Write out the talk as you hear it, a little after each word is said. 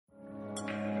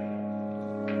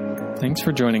Thanks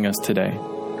for joining us today.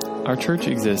 Our church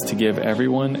exists to give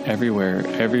everyone, everywhere,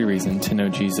 every reason to know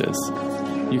Jesus.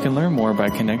 You can learn more by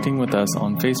connecting with us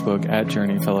on Facebook at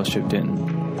Journey Fellowship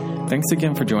Denton. Thanks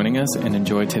again for joining us and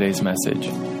enjoy today's message.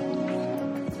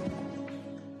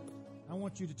 I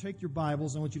want you to take your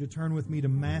Bibles. I want you to turn with me to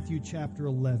Matthew chapter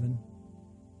 11.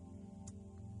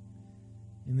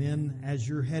 And then as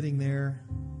you're heading there,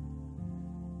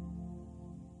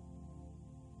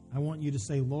 I want you to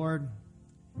say, Lord,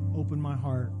 open my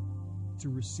heart to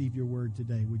receive your word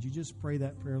today. Would you just pray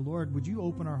that prayer? Lord, would you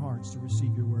open our hearts to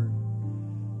receive your word?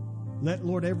 Let,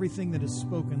 Lord, everything that is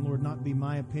spoken, Lord, not be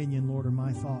my opinion, Lord, or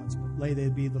my thoughts, but let they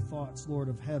be the thoughts, Lord,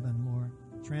 of heaven, Lord,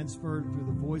 transferred through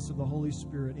the voice of the Holy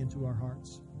Spirit into our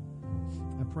hearts.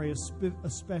 I pray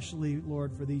especially,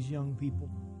 Lord, for these young people,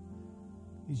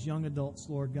 these young adults,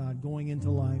 Lord God, going into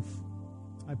life.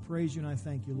 I praise you and I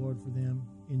thank you, Lord, for them.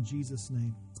 In Jesus'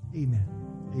 name, amen.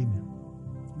 Amen.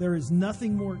 There is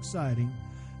nothing more exciting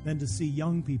than to see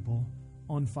young people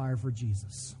on fire for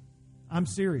Jesus. I'm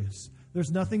serious.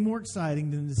 There's nothing more exciting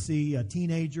than to see a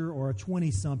teenager or a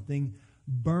 20-something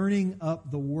burning up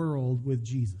the world with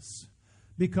Jesus,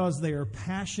 because they are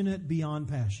passionate beyond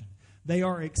passion. They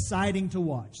are exciting to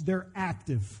watch. They're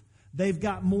active. They've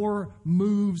got more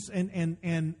moves and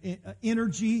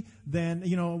energy than,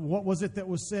 what was it that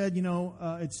was said?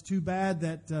 It's too bad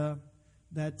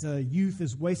that youth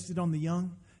is wasted on the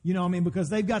young. Because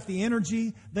they've got the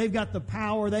energy, they've got the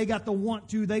power, they got the want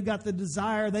to, they've got the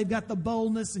desire, they've got the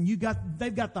boldness, and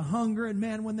they've got the hunger. And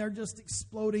man, when they're just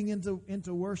exploding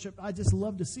into worship, I just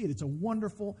love to see it. It's a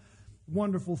wonderful,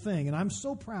 wonderful thing. And I'm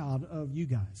so proud of you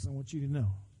guys. I want you to know,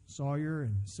 Sawyer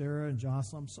and Sarah and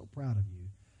Jocelyn, I'm so proud of you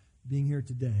being here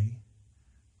today.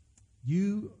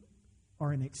 You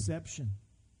are an exception.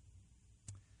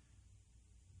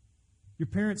 Your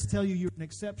parents tell you you're an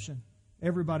exception.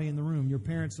 Everybody in the room, your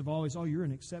parents have always, you're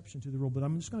an exception to the rule. But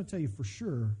I'm just going to tell you for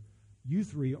sure, you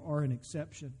three are an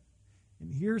exception.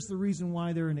 And here's the reason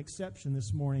why they're an exception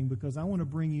this morning, because I want to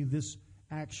bring you this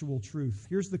actual truth.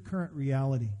 Here's the current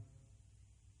reality.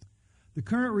 The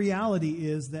current reality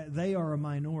is that they are a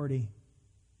minority.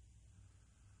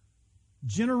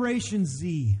 Generation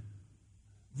Z,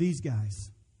 these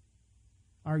guys,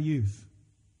 our youth.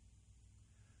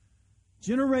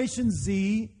 Generation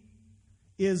Z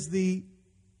is the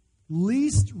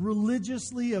least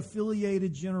religiously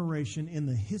affiliated generation in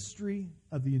the history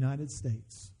of the United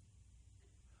States.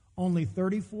 Only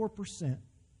 34%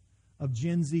 of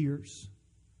Gen Zers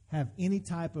have any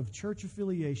type of church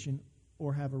affiliation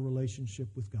or have a relationship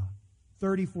with God.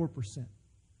 34%.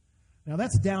 Now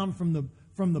that's down from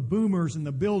the boomers and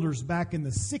the builders back in the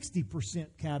 60%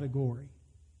 category.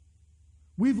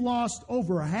 We've lost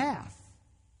over half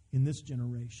in this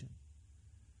generation.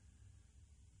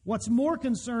 What's more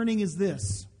concerning is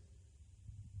this.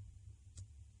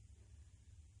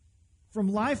 From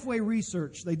Lifeway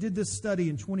Research, they did this study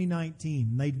in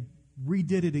 2019. They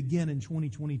redid it again in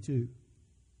 2022.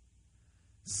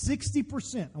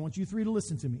 60%, I want you three to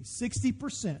listen to me,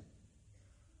 60%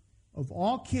 of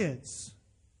all kids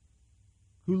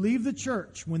who leave the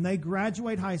church when they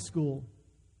graduate high school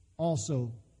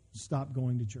also stop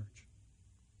going to church.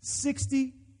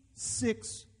 66%.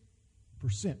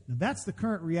 Now that's the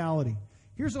current reality.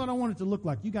 Here's what I want it to look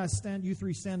like. You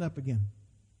three stand up again.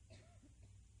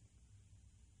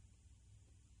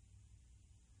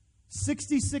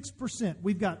 66%.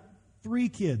 We've got 3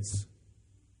 kids.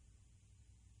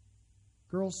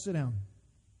 Girls, sit down.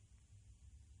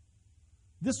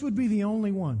 This would be the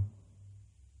only one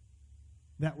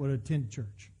that would attend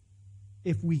church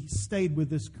if we stayed with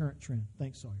this current trend.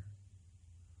 Thanks, Sawyer.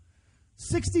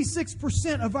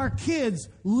 66% of our kids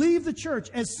leave the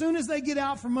church as soon as they get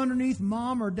out from underneath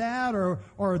mom or dad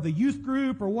or the youth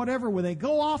group or whatever, where they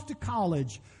go off to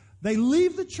college. They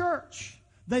leave the church.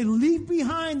 They leave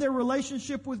behind their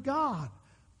relationship with God.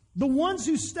 The ones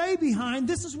who stay behind,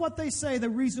 this is what they say, the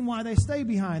reason why they stay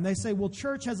behind. They say, well,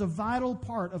 church has a vital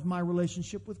part of my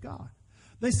relationship with God.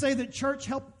 They say that church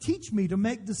helped teach me to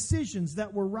make decisions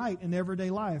that were right in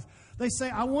everyday life. They say,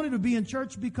 I wanted to be in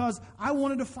church because I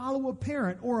wanted to follow a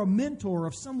parent or a mentor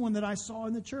of someone that I saw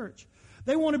in the church.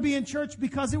 They want to be in church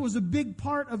because it was a big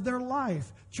part of their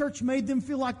life. Church made them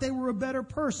feel like they were a better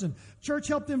person. Church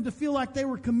helped them to feel like they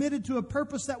were committed to a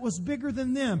purpose that was bigger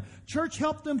than them. Church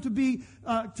helped them to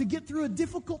get through a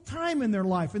difficult time in their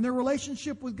life, in their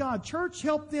relationship with God. Church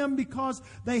helped them because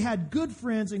they had good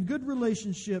friends and good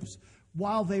relationships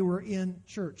while they were in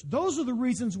church. Those are the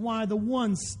reasons why the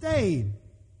ones stayed.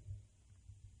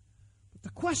 But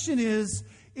the question is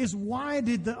why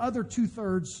did the other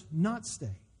 2/3 not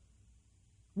stay?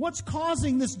 What's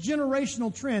causing this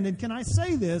generational trend? And can I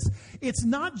say this? It's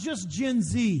not just Gen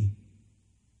Z.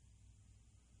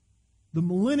 The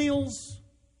millennials,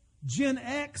 Gen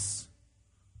X,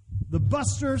 the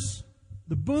busters,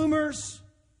 the boomers.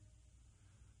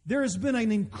 There has been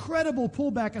an incredible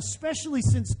pullback, especially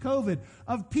since COVID,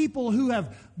 of people who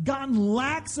have gotten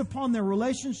lax upon their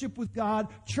relationship with God.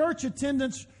 Church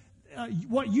attendance,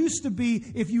 what used to be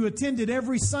if you attended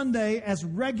every Sunday as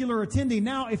regular attendee.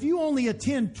 Now, if you only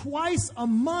attend twice a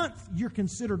month, you're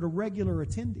considered a regular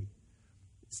attendee.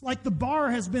 It's like the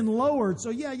bar has been lowered. So,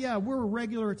 yeah, we're a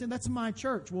regular attendee. That's my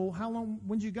church. Well, how long,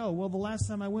 when did you go? Well, the last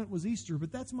time I went was Easter,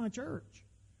 but that's my church.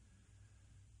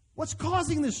 What's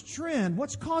causing this trend?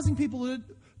 What's causing people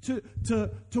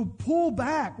to pull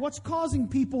back? What's causing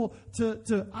people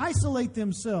to isolate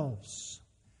themselves?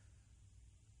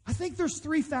 I think there's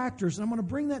three factors, and I'm going to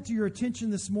bring that to your attention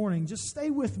this morning. Just stay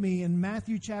with me in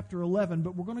Matthew chapter 11,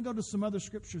 but we're going to go to some other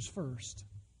scriptures first.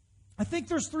 I think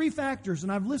there's three factors,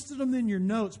 and I've listed them in your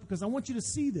notes because I want you to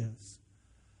see this.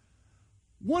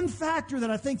 One factor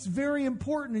that I think is very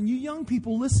important, and you young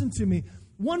people, listen to me.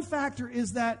 One factor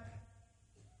is that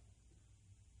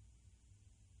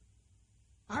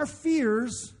our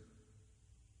fears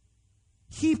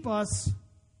keep us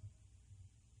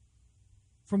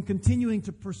from continuing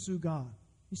to pursue God.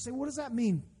 You say, what does that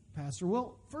mean, Pastor?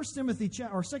 Well, 2 Timothy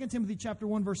chapter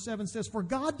 1, verse 7 says, "For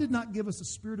God did not give us a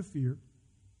spirit of fear,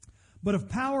 but of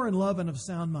power and love and of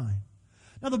sound mind."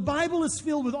 Now, the Bible is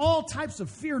filled with all types of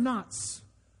fear nots.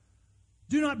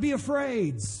 Do not be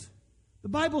afraid. The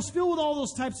Bible's filled with all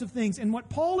those types of things. And what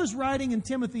Paul is writing in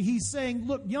Timothy, he's saying,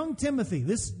 look, young Timothy,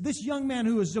 this young man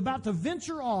who is about to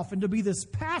venture off and to be this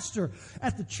pastor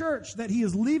at the church that he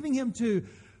is leaving him to,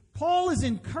 Paul is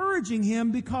encouraging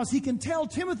him because he can tell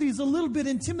Timothy is a little bit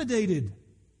intimidated.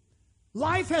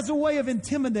 Life has a way of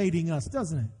intimidating us,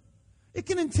 doesn't it? It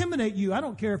can intimidate you. I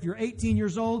don't care if you're 18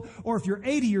 years old or if you're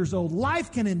 80 years old.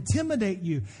 Life can intimidate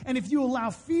you. And if you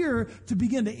allow fear to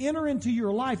begin to enter into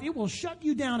your life, it will shut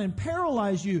you down and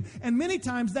paralyze you. And many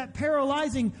times that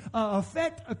paralyzing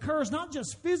effect occurs not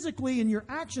just physically in your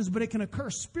actions, but it can occur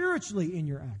spiritually in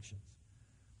your actions.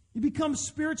 You become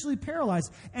spiritually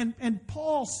paralyzed. And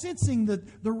Paul, sensing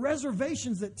the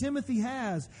reservations that Timothy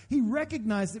has, he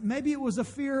recognized that maybe it was a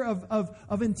fear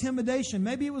of intimidation.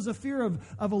 Maybe it was a fear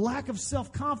of a lack of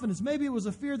self-confidence. Maybe it was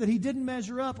a fear that he didn't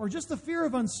measure up, or just a fear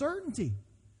of uncertainty.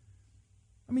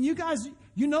 I mean, you guys,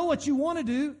 you know what you want to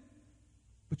do,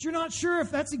 but you're not sure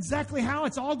if that's exactly how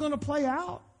it's all going to play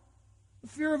out. The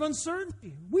fear of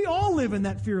uncertainty. We all live in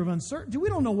that fear of uncertainty. We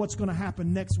don't know what's going to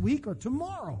happen next week or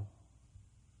tomorrow.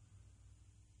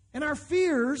 And our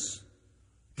fears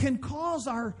can cause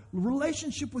our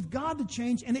relationship with God to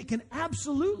change, and it can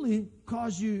absolutely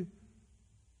cause you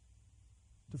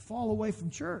to fall away from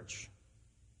church.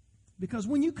 Because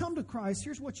when you come to Christ,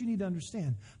 here's what you need to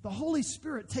understand. The Holy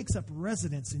Spirit takes up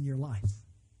residence in your life.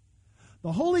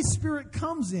 The Holy Spirit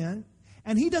comes in,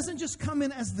 and He doesn't just come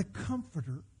in as the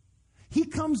comforter. He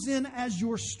comes in as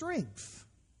your strength.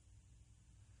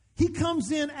 He comes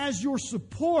in as your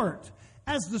support,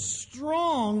 as the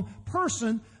strong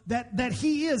person that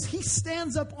He is. He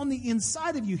stands up on the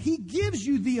inside of you. He gives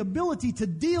you the ability to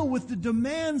deal with the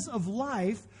demands of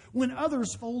life when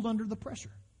others fold under the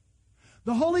pressure.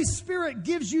 The Holy Spirit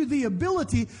gives you the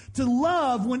ability to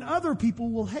love when other people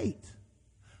will hate.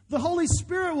 The Holy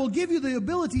Spirit will give you the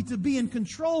ability to be in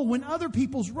control when other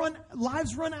people's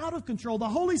lives run out of control. The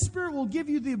Holy Spirit will give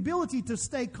you the ability to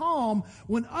stay calm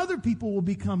when other people will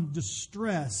become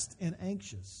distressed and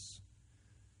anxious.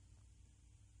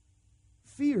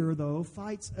 Fear, though,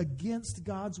 fights against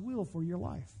God's will for your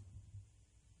life.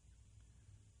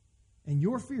 And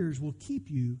your fears will keep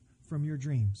you from your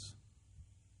dreams.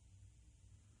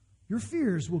 Your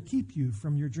fears will keep you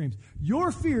from your dreams.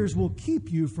 Your fears will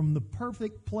keep you from the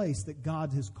perfect place that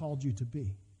God has called you to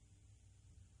be.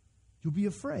 You'll be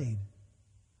afraid.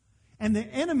 And the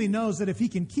enemy knows that if he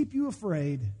can keep you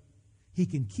afraid, he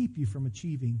can keep you from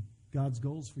achieving God's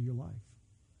goals for your life.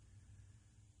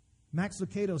 Max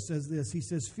Lucado says this. He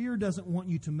says, fear doesn't want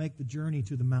you to make the journey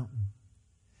to the mountain.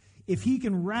 If he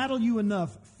can rattle you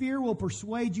enough, fear will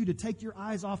persuade you to take your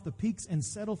eyes off the peaks and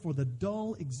settle for the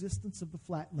dull existence of the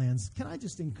flatlands. Can I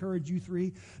just encourage you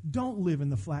three? Don't live in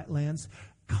the flatlands.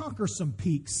 Conquer some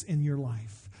peaks in your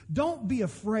life. Don't be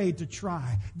afraid to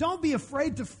try. Don't be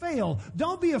afraid to fail.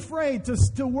 Don't be afraid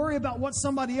to worry about what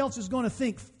somebody else is going to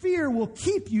think. Fear will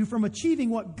keep you from achieving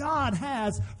what God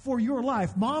has for your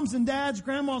life. Moms and dads,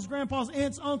 grandmas, grandpas,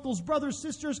 aunts, uncles, brothers,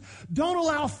 sisters, don't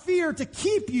allow fear to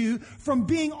keep you from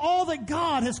being all that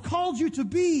God has called you to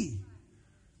be.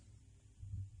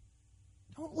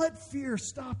 Don't let fear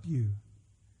stop you.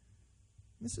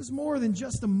 This is more than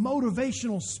just a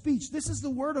motivational speech. This is the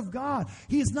Word of God.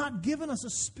 He has not given us a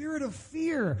spirit of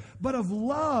fear, but of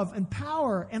love and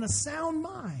power and a sound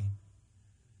mind.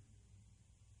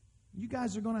 You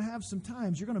guys are going to have some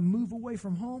times. You're going to move away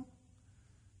from home.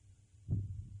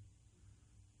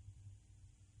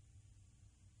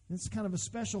 It's kind of a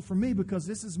special for me because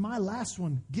this is my last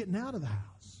one getting out of the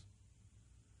house.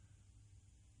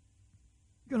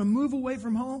 You're going to move away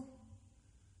from home.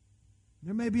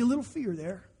 There may be a little fear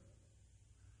there.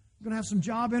 You're going to have some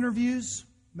job interviews,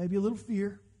 maybe a little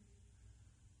fear.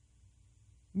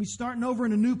 When you're starting over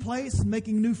in a new place and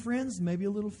making new friends, maybe a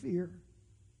little fear.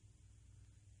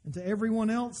 And to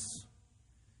everyone else,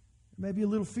 there may be a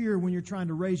little fear when you're trying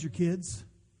to raise your kids.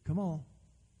 Come on.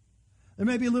 There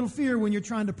may be a little fear when you're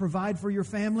trying to provide for your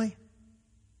family.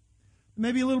 There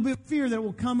may be a little bit of fear that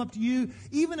will come up to you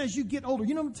even as you get older.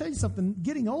 You know, I'm going to tell you something.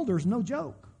 Getting older is no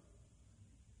joke.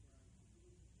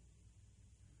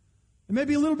 There may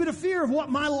be a little bit of fear of what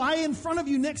might lie in front of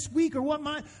you next week or what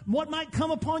might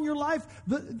come upon your life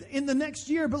in the next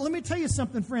year. But let me tell you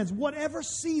something, friends. Whatever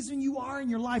season you are in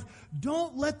your life,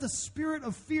 don't let the spirit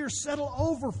of fear settle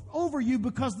over you,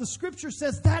 because the Scripture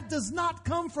says that does not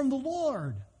come from the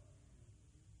Lord.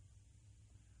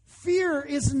 Fear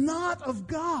is not of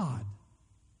God.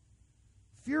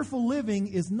 Fearful living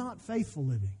is not faithful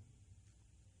living.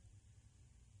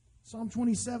 Psalm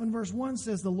 27 verse 1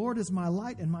 says, "The Lord is my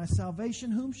light and my salvation.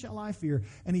 Whom shall I fear?"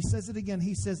 And he says it again.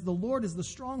 He says, "The Lord is the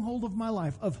stronghold of my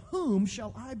life. Of whom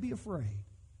shall I be afraid?"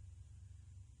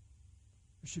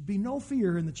 There should be no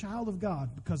fear in the child of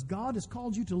God, because God has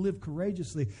called you to live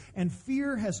courageously. And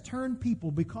fear has turned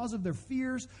people because of their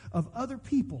fears of other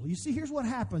people. You see, here's what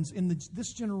happens in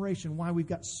this generation, why we've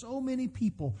got so many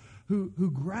people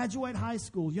who graduate high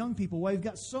school, young people, why we've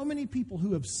got so many people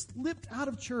who have slipped out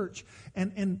of church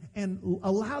and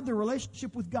allowed their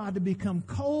relationship with God to become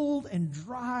cold and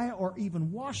dry or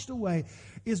even washed away,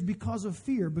 is because of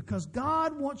fear. Because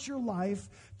God wants your life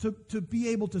to be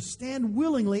able to stand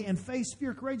willingly and face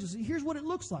fear courageously. Here's what it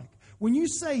looks like. When you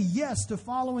say yes to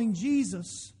following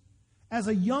Jesus as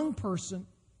a young person,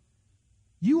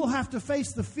 you will have to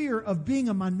face the fear of being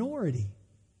a minority.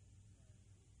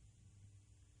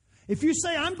 If you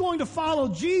say, "I'm going to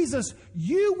follow Jesus,"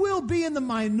 you will be in the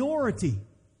minority.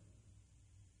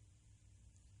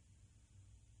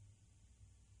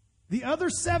 The other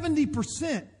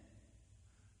 70%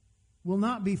 will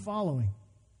not be following.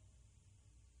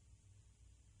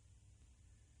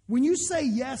 When you say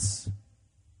yes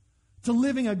to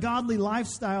living a godly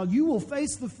lifestyle, you will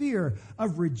face the fear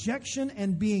of rejection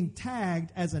and being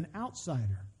tagged as an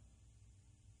outsider.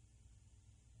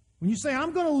 When you say,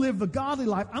 "I'm going to live the godly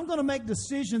life, I'm going to make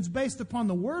decisions based upon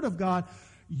the Word of God,"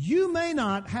 you may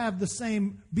not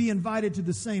be invited to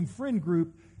the same friend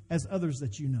group as others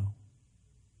that you know.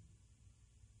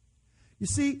 You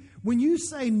see, when you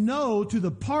say no to the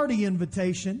party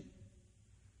invitation,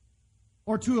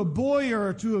 or to a boy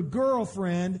or to a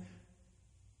girlfriend,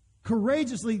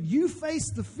 courageously, you face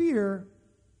the fear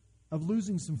of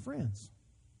losing some friends.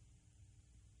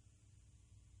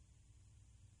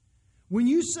 When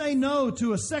you say no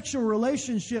to a sexual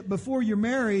relationship before you're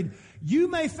married, you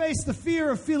may face the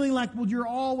fear of feeling like, well, you're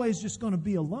always just going to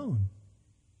be alone.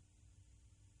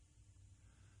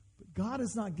 But God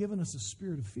has not given us a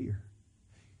spirit of fear,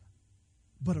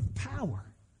 but of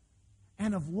power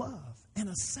and of love and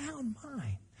a sound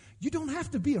mind. You don't have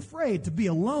to be afraid to be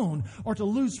alone or to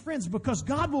lose friends, because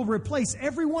God will replace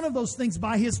every one of those things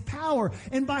by His power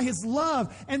and by His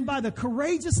love and by the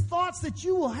courageous thoughts that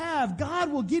you will have.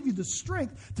 God will give you the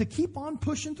strength to keep on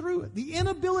pushing through it. The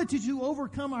inability to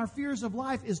overcome our fears of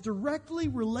life is directly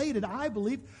related, I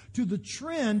believe, to the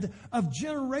trend of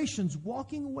generations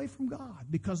walking away from God,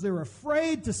 because they're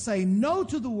afraid to say no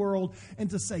to the world and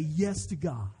to say yes to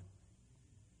God.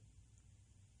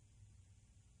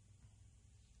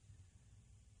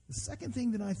 The second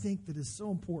thing that I think that is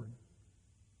so important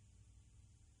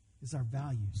is our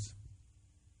values.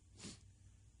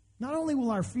 Not only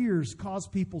will our fears cause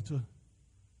people to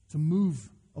move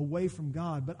away from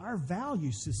God, but our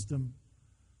value system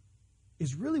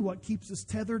is really what keeps us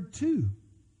tethered to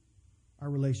our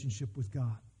relationship with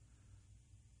God.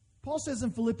 Paul says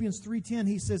in Philippians 3:10,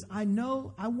 he says, I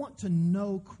want to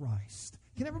know Christ.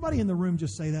 Can everybody in the room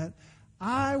just say that?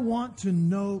 I want to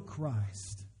know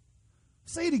Christ.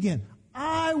 Say it again.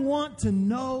 I want to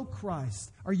know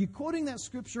Christ. Are you quoting that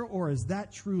scripture, or is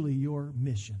that truly your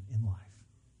mission in life?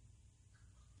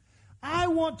 I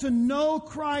want to know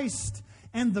Christ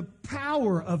and the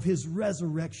power of His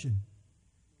resurrection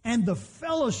and the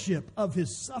fellowship of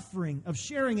His suffering, of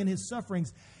sharing in His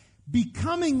sufferings,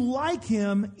 becoming like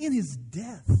Him in His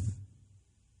death,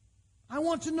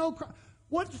 want to know Christ.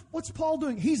 What's Paul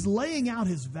doing? He's laying out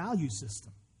his value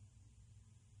system.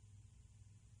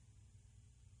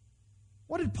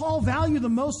 What did Paul value the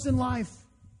most in life?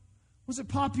 Was it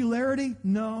popularity?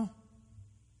 No.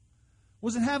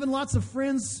 Was it having lots of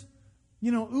friends,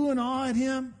 ooh and ah at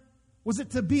him? Was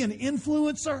it to be an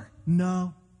influencer?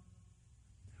 No.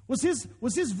 Was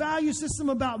his value system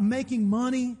about making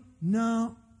money?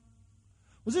 No.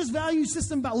 Was his value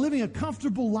system about living a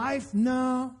comfortable life?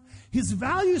 No. His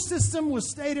value system was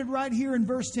stated right here in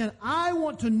verse 10. I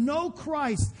want to know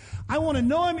Christ. I want to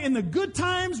know Him in the good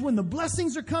times when the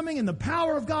blessings are coming and the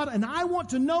power of God. And I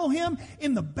want to know Him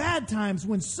in the bad times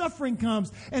when suffering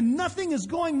comes and nothing is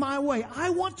going my way. I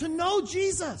want to know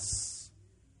Jesus.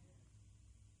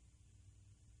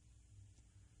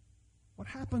 What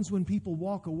happens when people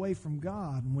walk away from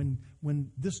God,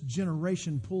 when this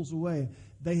generation pulls away?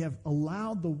 They have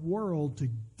allowed the world to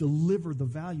deliver the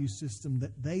value system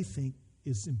that they think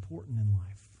is important in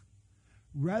life.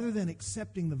 Rather than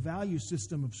accepting the value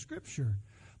system of Scripture,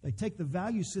 they take the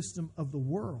value system of the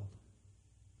world.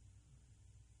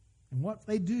 And what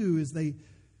they do is they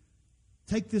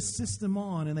take this system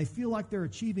on and they feel like they're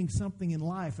achieving something in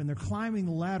life and they're climbing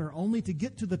the ladder only to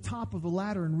get to the top of the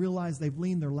ladder and realize they've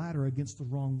leaned their ladder against the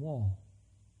wrong wall.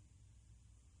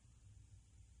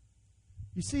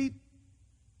 You see,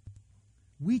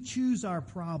 we choose our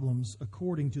problems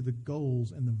according to the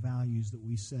goals and the values that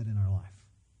we set in our life.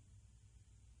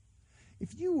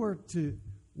 If you were to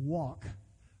walk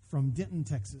from Denton,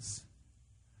 Texas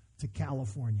to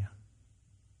California,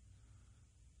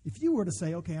 if you were to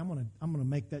say, okay, I'm going to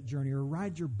make that journey, or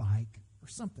ride your bike or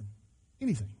something,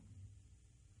 anything,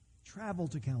 travel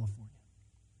to California.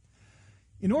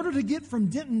 In order to get from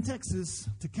Denton, Texas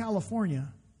to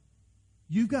California,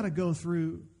 you've got to go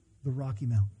through the Rocky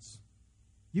Mountains.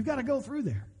 You've got to go through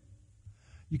there.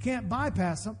 You can't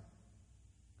bypass them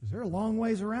because they're a long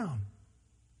ways around.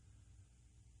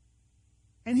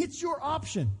 And it's your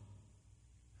option.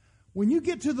 When you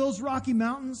get to those Rocky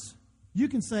Mountains, you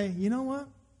can say, you know what?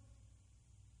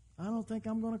 I don't think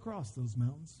I'm going to cross those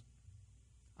mountains.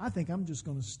 I think I'm just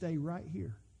going to stay right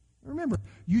here. Remember,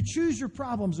 you choose your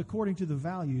problems according to the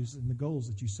values and the goals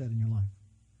that you set in your life.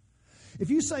 If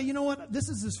you say, you know what, this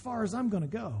is as far as I'm going to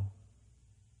go,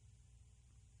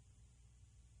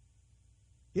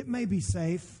 it may be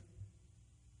safe.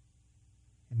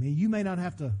 You may not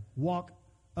have to walk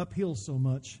uphill so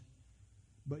much,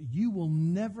 but you will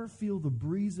never feel the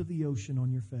breeze of the ocean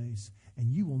on your face,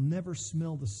 and you will never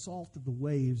smell the salt of the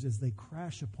waves as they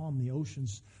crash upon the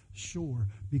ocean's shore,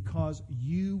 because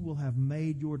you will have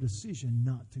made your decision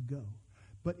not to go.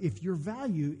 But if your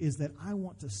value is that I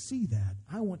want to see that,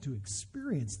 I want to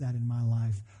experience that in my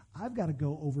life, I've got to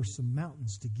go over some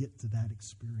mountains to get to that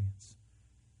experience.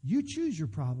 You choose your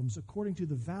problems according to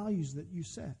the values that you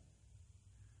set.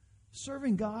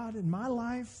 Serving God in my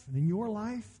life and in your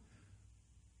life,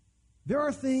 there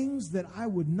are things that I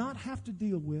would not have to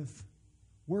deal with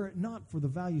were it not for the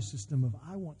value system of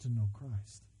I want to know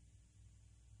Christ.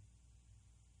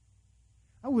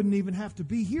 I wouldn't even have to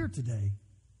be here today.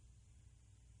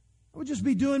 I would just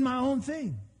be doing my own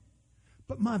thing.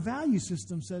 But my value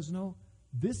system says, no,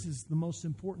 this is the most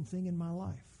important thing in my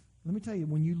life. Let me tell you,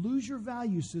 when you lose your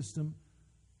value system,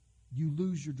 you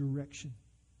lose your direction.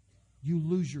 You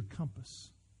lose your compass.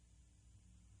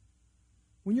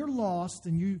 When you're lost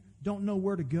and you don't know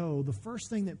where to go, the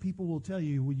first thing that people will tell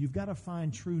you, well, you've got to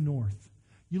find true north.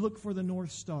 You look for the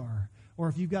North Star. Or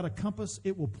if you've got a compass,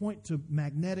 it will point to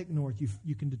magnetic north.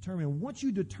 You can determine. Once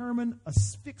you determine a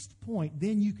fixed point,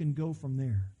 then you can go from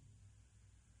there.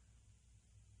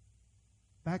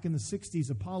 Back in the 60s,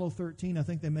 Apollo 13, I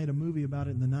think they made a movie about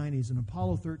it in the 90s, and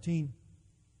Apollo 13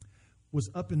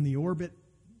 was up in the orbit,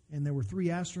 and there were 3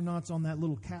 astronauts on that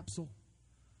little capsule,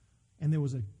 and there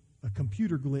was a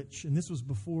computer glitch, and this was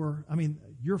before,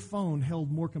 your phone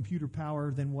held more computer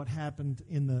power than what happened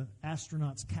in the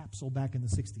astronauts' capsule back in the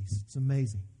 60s. It's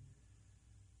amazing.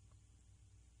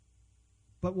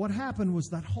 But what happened was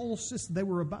that whole system, they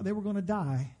were going to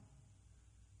die,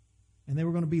 and they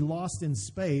were going to be lost in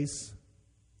space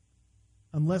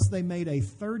unless they made a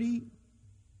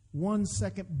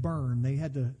 31-second burn. They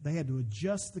had to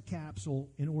adjust the capsule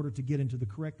in order to get into the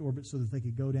correct orbit so that they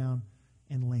could go down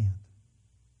and land.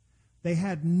 They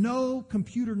had no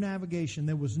computer navigation.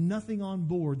 There was nothing on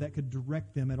board that could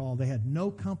direct them at all. They had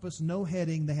no compass, no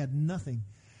heading. They had nothing.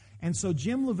 And so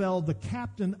Jim Lovell, the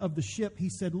captain of the ship, he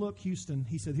said, look, Houston,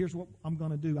 he said, here's what I'm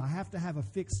going to do. I have to have a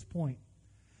fixed point.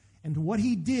 And what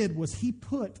he did was he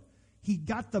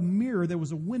got the mirror. There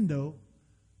was a window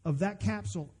of that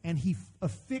capsule, and he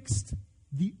affixed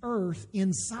the earth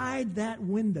inside that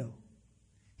window.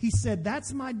 He said,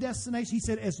 that's my destination. He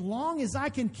said, as long as I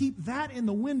can keep that in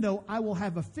the window, I will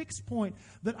have a fixed point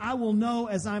that I will know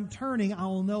as I'm turning, I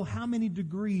will know how many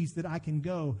degrees that I can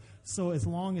go. So as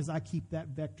long as I keep that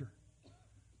vector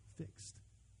fixed.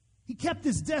 He kept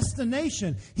his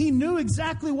destination. He knew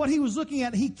exactly what he was looking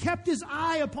at. He kept his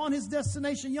eye upon his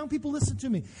destination. Young people, listen to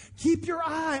me. Keep your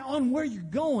eye on where you're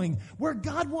going, where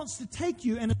God wants to take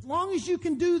you. And as long as you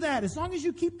can do that, as long as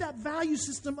you keep that value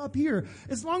system up here,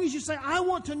 as long as you say, I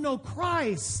want to know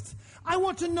Christ, I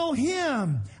want to know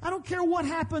Him. I don't care what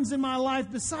happens in my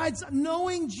life besides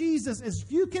knowing Jesus. As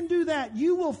you can do that,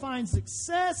 you will find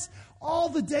success all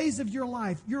the days of your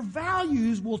life. Your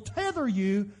values will tether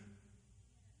you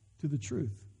to the truth.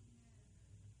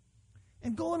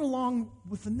 And going along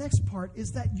with the next part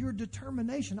is that your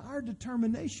determination, our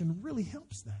determination really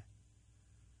helps that.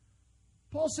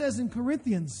 Paul says in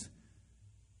Corinthians,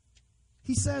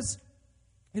 he says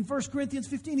in 1 Corinthians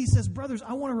 15, he says, brothers,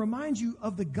 I want to remind you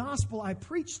of the gospel I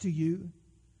preached to you,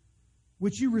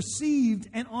 which you received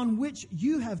and on which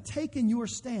you have taken your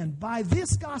stand. By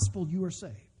this gospel you are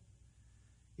saved.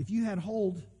 If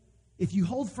you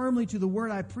hold firmly to the word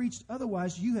I preached,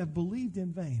 otherwise you have believed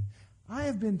in vain. I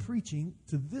have been preaching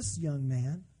to this young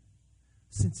man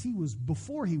since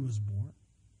before he was born.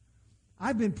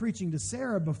 I've been preaching to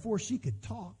Sarah before she could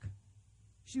talk.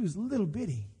 She was little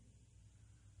bitty.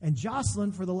 And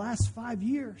Jocelyn for the last 5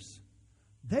 years.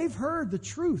 They've heard the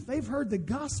truth. They've heard the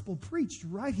gospel preached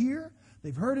right here.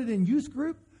 They've heard it in youth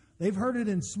group. They've heard it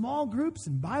in small groups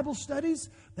and Bible studies.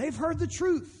 They've heard the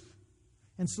truth.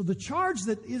 And so the charge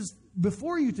that is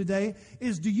before you today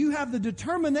is, do you have the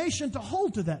determination to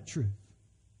hold to that truth?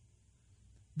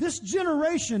 This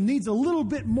generation needs a little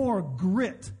bit more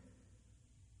grit.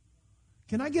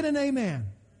 Can I get an amen?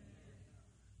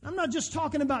 I'm not just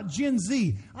talking about Gen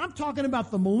Z. I'm talking about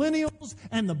the millennials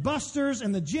and the busters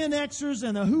and the Gen Xers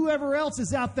and the whoever else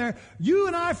is out there. You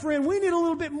and I, friend, we need a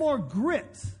little bit more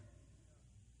grit.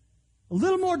 A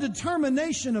little more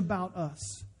determination about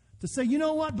us. To say, you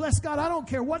know what, bless God, I don't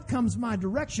care what comes my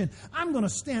direction. I'm going to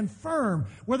stand firm.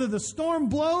 Whether the storm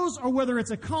blows or whether it's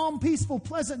a calm, peaceful,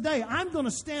 pleasant day, I'm going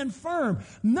to stand firm.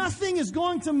 Nothing is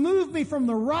going to move me from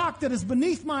the rock that is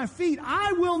beneath my feet.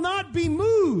 I will not be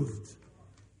moved.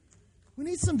 We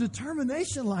need some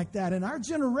determination like that in our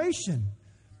generation.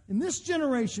 In this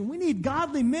generation, we need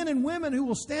godly men and women who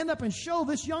will stand up and show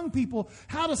this young people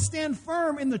how to stand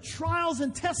firm in the trials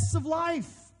and tests of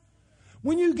life.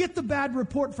 When you get the bad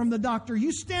report from the doctor,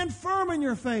 you stand firm in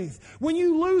your faith. When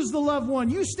you lose the loved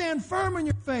one, you stand firm in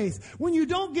your faith. When you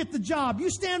don't get the job, you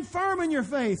stand firm in your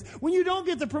faith. When you don't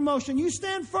get the promotion, you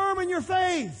stand firm in your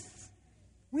faith.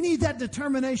 We need that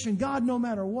determination. God, no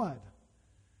matter what,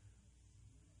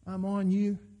 I'm on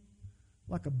you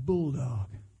like a bulldog.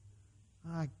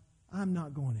 I'm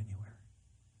not going anywhere.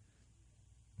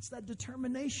 It's that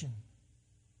determination.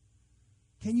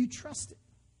 Can you trust it?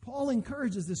 Paul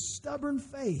encourages this stubborn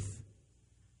faith,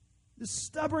 this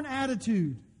stubborn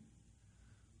attitude.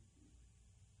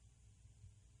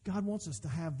 God wants us to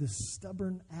have this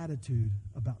stubborn attitude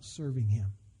about serving Him.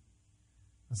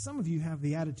 Now, some of you have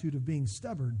the attitude of being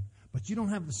stubborn, but you don't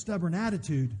have the stubborn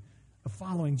attitude of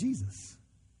following Jesus.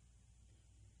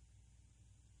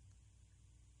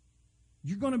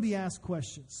 You're going to be asked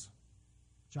questions.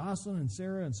 Jocelyn and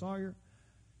Sarah and Sawyer,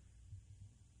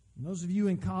 and those of you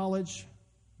in college,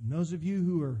 and those of you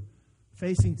who are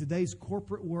facing today's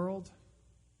corporate world,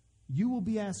 you will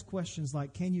be asked questions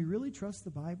like, can you really trust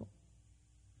the Bible?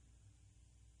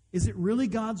 Is it really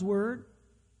God's Word?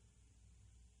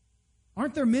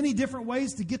 Aren't there many different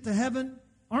ways to get to heaven?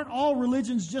 Aren't all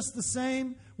religions just the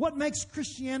same? What makes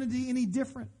Christianity any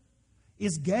different?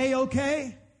 Is gay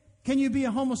okay? Can you be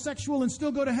a homosexual and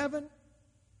still go to heaven?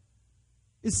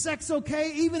 Is sex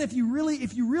okay? Even if you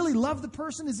really love the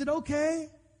person, is it okay?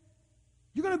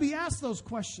 You're going to be asked those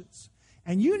questions.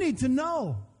 And you need to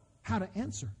know how to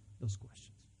answer those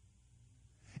questions.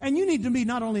 And you need to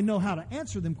not only know how to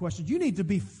answer them questions, you need to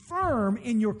be firm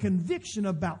in your conviction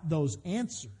about those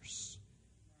answers.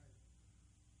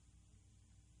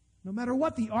 No matter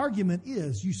what the argument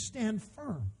is, you stand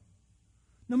firm.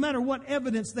 No matter what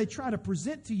evidence they try to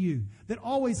present to you that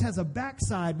always has a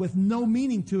backside with no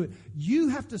meaning to it, you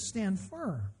have to stand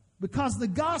firm. Because the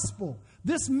gospel,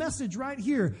 this message right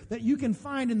here that you can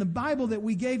find in the Bible that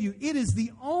we gave you, it is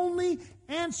the only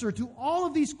answer to all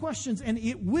of these questions, and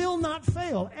it will not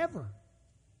fail, ever.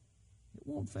 It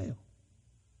won't fail.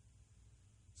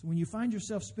 So when you find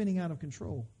yourself spinning out of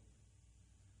control,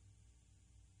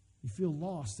 you feel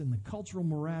lost in the cultural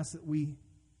morass that we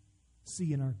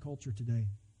see in our culture today,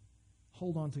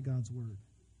 hold on to God's Word.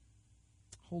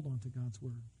 Hold on to God's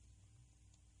Word.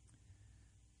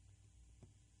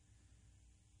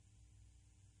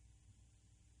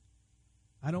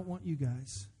 I don't want you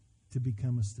guys to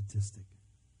become a statistic.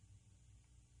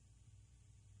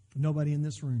 Nobody in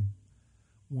this room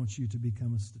wants you to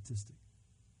become a statistic.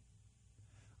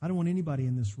 I don't want anybody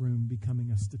in this room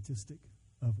becoming a statistic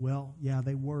of, well, yeah,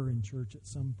 they were in church at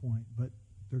some point, but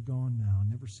they're gone now. I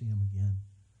never see them again.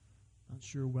 Not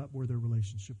sure where their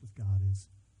relationship with God is.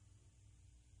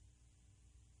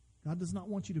 God does not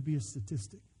want you to be a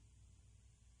statistic.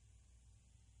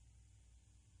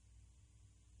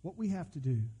 What we have to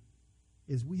do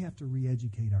is we have to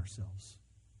re-educate ourselves.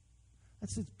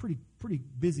 That's a pretty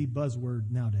busy buzzword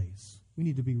nowadays. We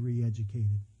need to be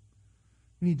re-educated.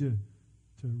 We need to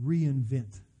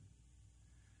reinvent.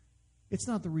 It's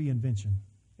not the reinvention.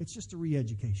 It's just a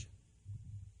re-education.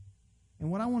 And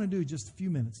what I want to do in just a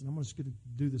few minutes, and I'm just going to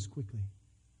do this quickly,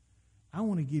 I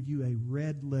want to give you a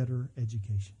red letter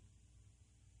education.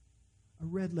 A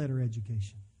red letter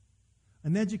education.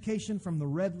 An education from the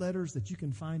red letters that you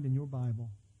can find in your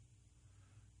Bible.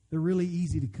 They're really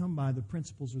easy to come by. The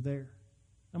principles are there.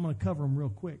 I'm going to cover them real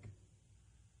quick.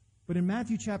 But in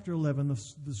Matthew chapter 11,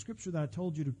 the scripture that I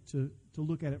told you to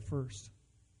look at it first,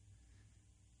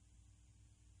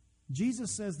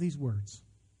 Jesus says these words,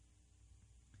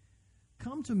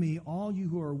 "Come to me, all you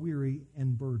who are weary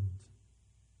and burdened,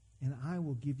 and I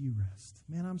will give you rest."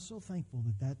 Man, I'm so thankful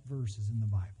that verse is in the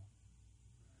Bible.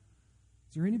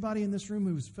 Is there anybody in this room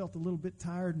who's felt a little bit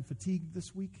tired and fatigued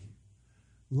this week?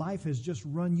 Life has just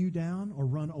run you down or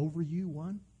run over you,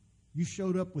 one. You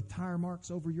showed up with tire marks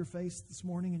over your face this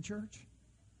morning in church.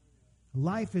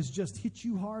 Life has just hit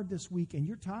you hard this week and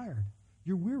you're tired.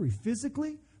 You're weary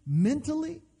physically,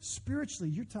 mentally,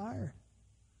 spiritually. You're tired.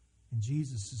 And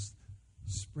Jesus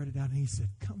has spread it out and he said,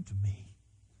 "Come to me."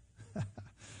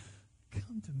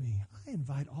 Come to me. I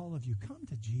invite all of you, come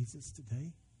to Jesus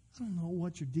today. I don't know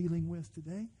what you're dealing with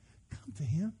today. Come to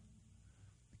him.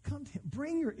 Come to him.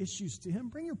 Bring your issues to him.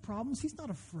 Bring your problems. He's not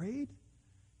afraid.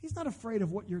 He's not afraid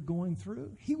of what you're going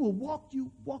through. He will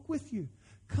walk with you.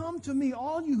 Come to me,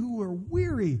 all you who are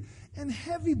weary and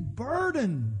heavy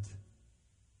burdened.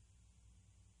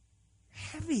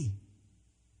 Heavy.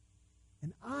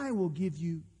 And I will give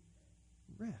you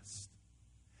rest.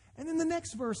 And in the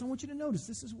next verse, I want you to notice,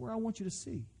 this is where I want you to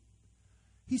see.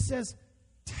 He says,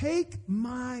 "Take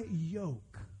my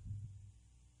yoke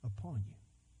upon you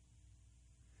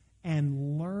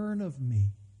and learn of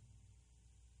me."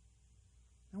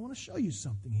 I want to show you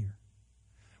something here.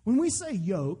 When we say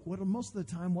yoke, most of the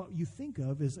time what you think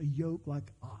of is a yoke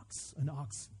like an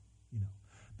ox.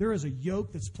 There is a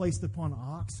yoke that's placed upon an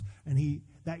ox, and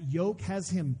that yoke has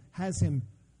him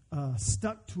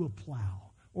stuck to a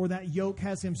plow, or that yoke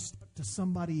has him stuck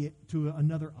to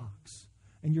another ox.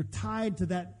 And you're tied to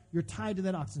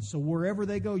that ox. And so wherever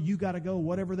they go, you got to go.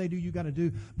 Whatever they do, you got to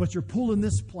do. But you're pulling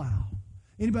this plow.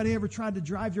 Anybody ever tried to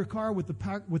drive your car with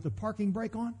the parking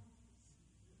brake on?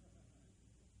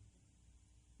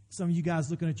 Some of you guys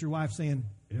looking at your wife saying,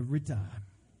 "Every time.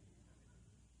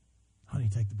 Honey,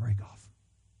 take the brake off."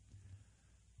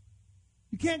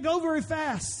 You can't go very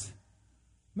fast.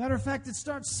 Matter of fact, it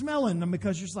starts smelling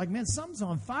because you're just like, man, something's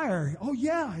on fire. Oh,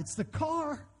 yeah, it's the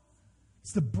car.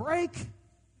 It's the brake.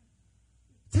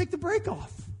 Take the brake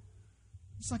off.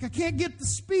 It's like, I can't get the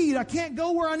speed. I can't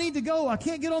go where I need to go. I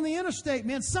can't get on the interstate.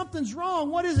 Man, something's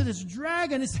wrong. What is it? It's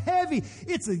dragging. It's heavy.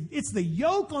 It's the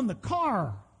yoke on the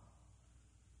car.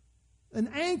 An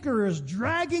anchor is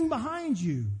dragging behind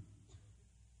you.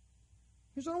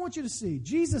 Here's what I want you to see.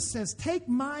 Jesus says, "Take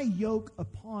my yoke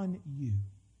upon you."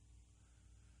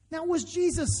 Now, was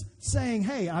Jesus saying,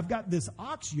 "Hey, I've got this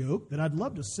ox yoke that I'd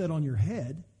love to set on your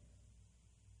head"?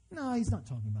 No, he's not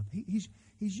talking about that. He's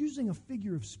using a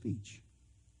figure of speech.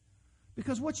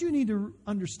 Because what you need to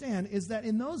understand is that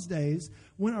in those days,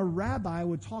 when a rabbi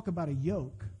would talk about a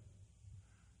yoke,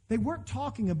 they weren't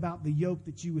talking about the yoke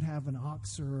that you would have an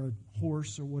ox or a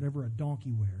horse or whatever, a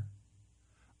donkey wear.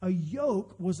 A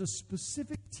yoke was a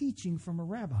specific teaching from a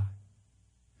rabbi.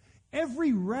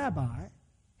 Every rabbi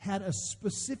had a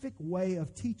specific way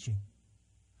of teaching,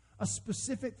 a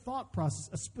specific thought process,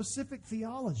 a specific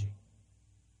theology.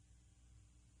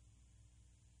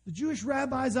 The Jewish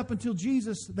rabbis up until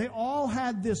Jesus, they all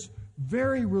had this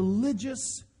very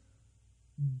religious,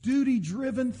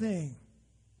 duty-driven thing.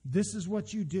 This is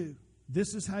what you do.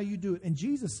 This is how you do it. And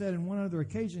Jesus said in one other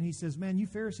occasion, he says, "Man, you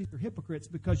Pharisees are hypocrites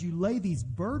because you lay these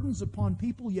burdens upon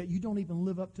people, yet you don't even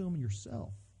live up to them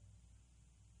yourself."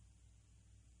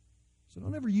 So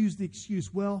don't ever use the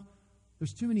excuse, "Well,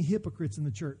 there's too many hypocrites in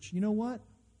the church." You know what?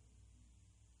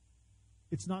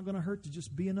 It's not going to hurt to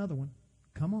just be another one.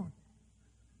 Come on.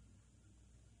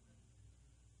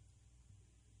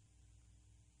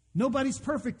 Nobody's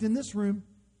perfect in this room.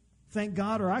 thank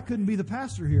God, or I couldn't be the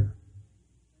pastor here.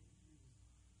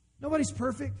 Nobody's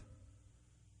perfect.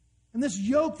 And this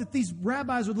yoke that these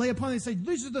rabbis would lay upon them, they say,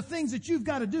 these are the things that you've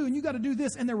got to do, and you've got to do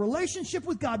this. And their relationship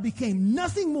with God became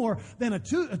nothing more than a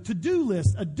to-do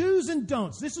list, a do's and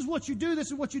don'ts. This is what you do, this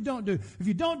is what you don't do. If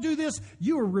you don't do this,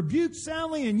 you are rebuked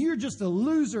soundly, and you're just a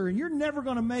loser, and you're never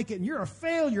going to make it, and you're a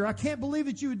failure. I can't believe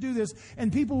that you would do this.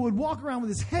 And people would walk around with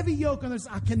this heavy yoke on this.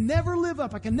 I can never live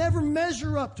up. I can never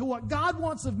measure up to what God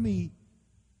wants of me.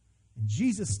 And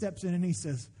Jesus steps in and he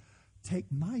says, take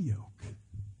my yoke.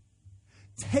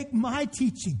 Take my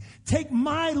teaching, take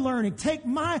my learning, take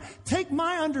my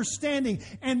understanding.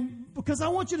 And because I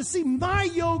want you to see my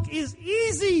yoke is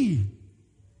easy.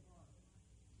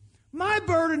 My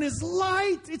burden is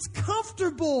light. It's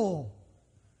comfortable.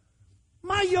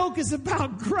 My yoke is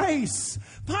about grace.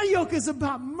 My yoke is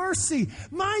about mercy.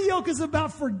 My yoke is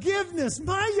about forgiveness.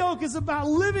 My yoke is about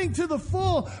living to the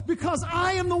full because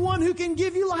I am the one who can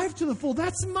give you life to the full.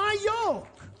 That's my yoke.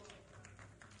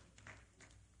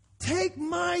 Take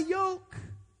my yoke.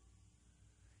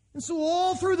 And so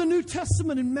all through the New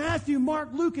Testament in Matthew, Mark,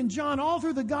 Luke, and John, all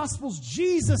through the Gospels,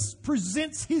 Jesus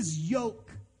presents his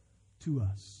yoke to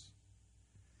us.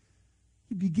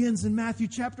 He begins in Matthew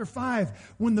chapter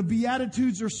 5 when the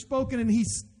Beatitudes are spoken and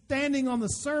he's standing on the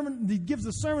sermon. He gives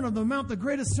the Sermon on the Mount, the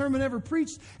greatest sermon ever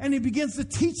preached, and he begins to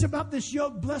teach about this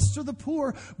yoke. Blessed are the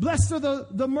poor, blessed are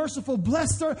the merciful,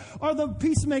 blessed are the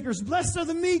peacemakers, blessed are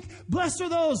the meek, blessed are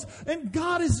those. And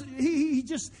God is, he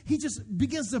just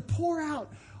begins to pour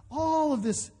out all of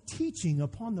this teaching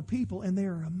upon the people, and they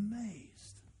are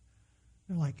amazed.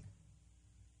 They're like,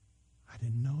 I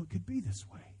didn't know it could be this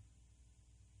way.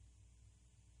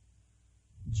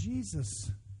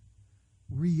 Jesus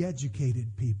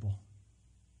re-educated people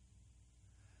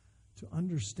to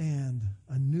understand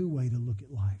a new way to look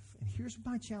at life. And here's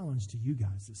my challenge to you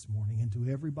guys this morning and to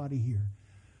everybody here.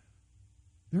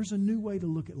 There's a new way to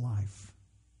look at life.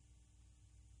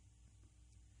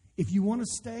 If you want to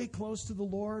stay close to the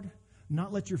Lord,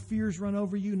 not let your fears run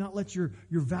over you, not let your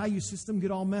value system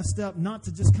get all messed up, not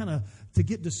to just kind of to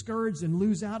get discouraged and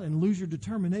lose out and lose your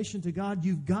determination to God,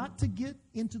 you've got to get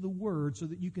into the Word so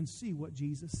that you can see what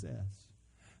Jesus says.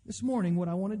 This morning, what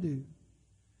I want to do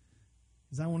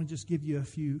is I want to just give you a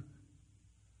few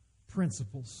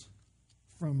principles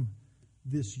from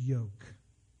this yoke.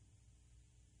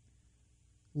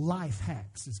 Life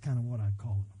hacks is kind of what I'd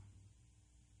call them.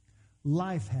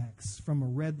 Life hacks from a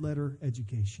red letter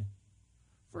education.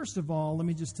 First of all, let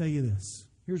me just tell you this.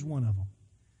 Here's one of them.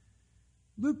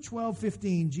 Luke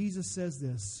 12:15, Jesus says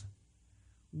this,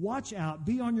 watch out,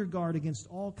 be on your guard against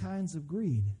all kinds of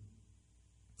greed.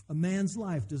 A man's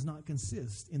life does not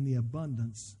consist in the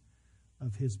abundance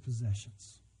of his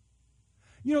possessions.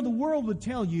 You know, the world would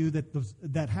tell you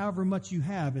that however much you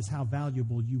have is how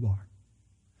valuable you are.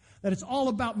 That it's all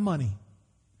about money.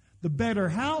 The better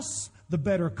house, the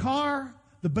better car,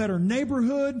 the better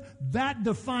neighborhood, that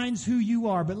defines who you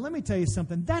are. But let me tell you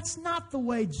something. That's not the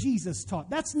way Jesus taught.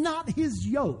 That's not his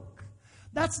yoke.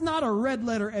 That's not a red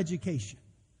letter education.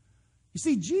 You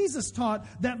see, Jesus taught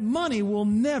that money will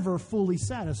never fully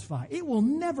satisfy. It will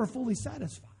never fully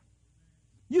satisfy.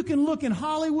 You can look in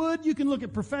Hollywood, you can look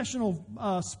at professional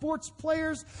sports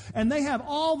players, and they have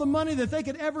all the money that they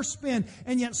could ever spend,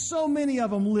 and yet so many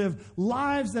of them live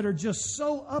lives that are just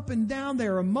so up and down.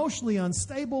 They're emotionally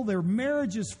unstable. Their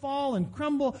marriages fall and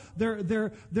crumble.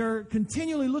 They're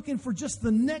continually looking for just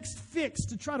the next fix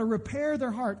to try to repair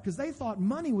their heart because they thought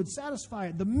money would satisfy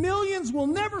it. The millions will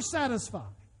never satisfy.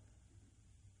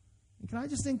 And can I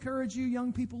just encourage you,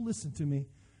 young people, listen to me.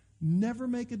 Never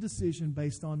make a decision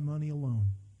based on money alone.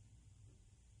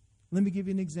 Let me give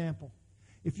you an example.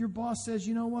 If your boss says,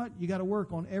 you know what, you got to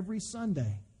work on every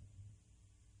Sunday.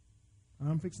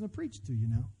 I'm fixing to preach to you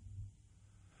now.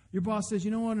 Your boss says,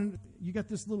 you know what, you got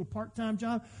this little part-time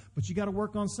job, but you got to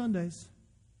work on Sundays.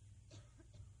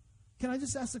 Can I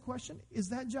just ask the question, is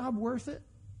that job worth it?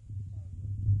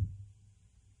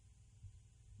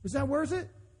 Is that worth it?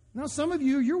 Now, some of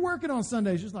you, you're working on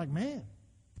Sundays just like, man,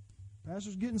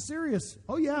 pastor's getting serious.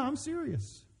 Oh, yeah, I'm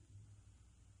serious.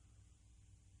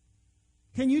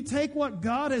 Can you take what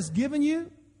God has given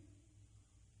you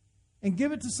and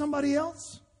give it to somebody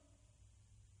else?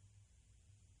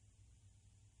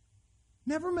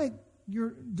 Never make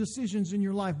your decisions in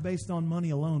your life based on money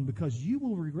alone because you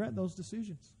will regret those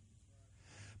decisions.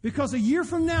 Because a year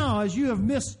from now, as you have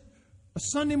missed a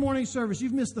Sunday morning service,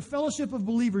 you've missed the fellowship of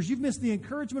believers, you've missed the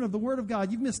encouragement of the Word of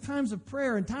God, you've missed times of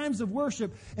prayer and times of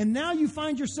worship, and now you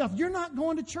find yourself, you're not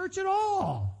going to church at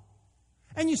all.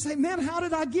 And you say, man, how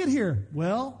did I get here?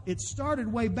 Well, it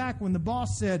started way back when the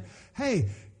boss said, hey,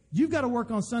 you've got to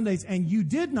work on Sundays, and you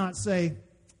did not say,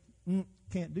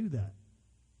 can't do that.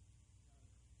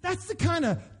 That's the kind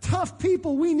of tough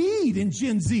people we need in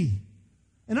Gen Z.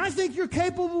 And I think you're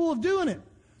capable of doing it.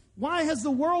 Why has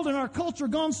the world and our culture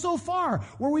gone so far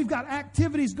where we've got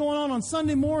activities going on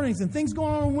Sunday mornings and things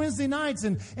going on Wednesday nights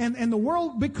and the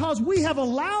world? Because we have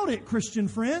allowed it, Christian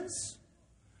friends.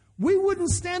 We wouldn't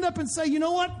stand up and say, you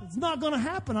know what? It's not going to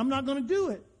happen. I'm not going to do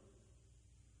it.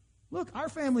 Look, our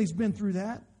family's been through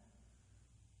that.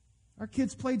 Our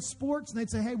kids played sports and they'd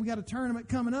say, hey, we got a tournament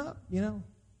coming up,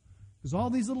 Because all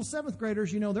these little 7th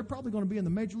graders, they're probably going to be in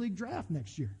the Major League Draft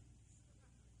next year.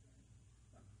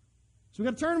 So we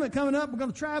got a tournament coming up. We're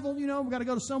going to travel, we got to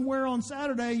go to somewhere on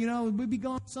Saturday, we'd be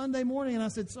gone Sunday morning. And I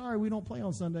said, sorry, we don't play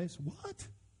on Sundays. What?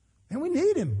 And we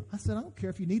need him. I said, I don't care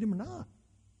if you need him or not.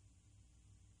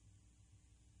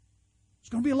 There's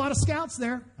going to be a lot of scouts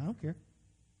there. I don't care.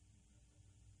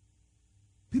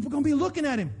 People are going to be looking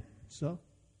at him. So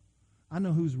I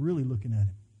know who's really looking at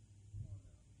him.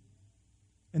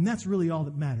 And that's really all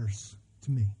that matters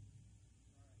to me.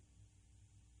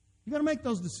 You got to make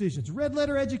those decisions. Red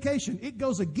letter education, it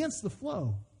goes against the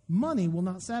flow. Money will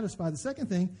not satisfy. The second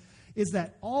thing is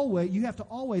that you have to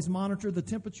always monitor the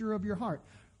temperature of your heart.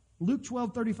 Luke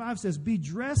 12:35 says, be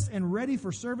dressed and ready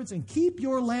for service and keep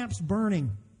your lamps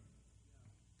burning.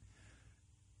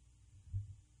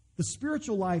 The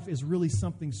spiritual life is really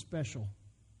something special.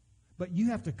 But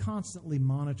you have to constantly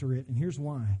monitor it. And here's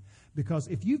why. Because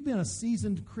if you've been a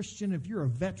seasoned Christian, if you're a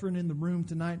veteran in the room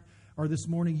tonight or this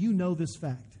morning, you know this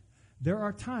fact. There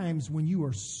are times when you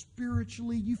are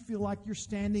spiritually, you feel like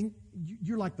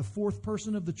you're like the fourth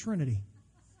person of the Trinity.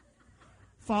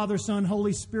 Father, Son,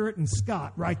 Holy Spirit, and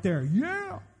Scott right there.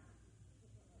 Yeah!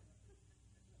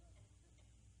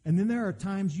 And then there are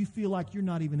times you feel like you're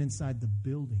not even inside the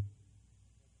building.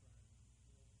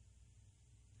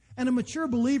 And a mature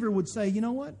believer would say, you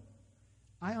know what?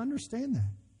 I understand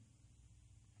that.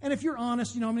 And if you're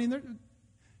honest,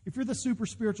 if you're the super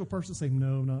spiritual person, say,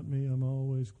 no, not me, I'm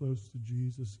always close to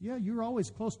Jesus. Yeah, you're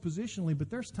always close positionally, but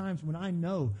there's times when I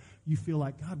know you feel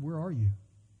like, God, where are you?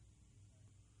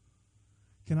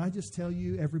 Can I just tell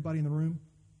you, everybody in the room,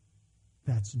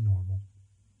 that's normal.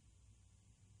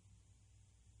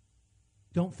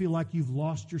 Don't feel like you've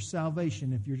lost your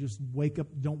salvation if you just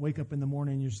don't wake up in the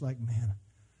morning and you're just like, man,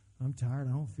 I'm tired,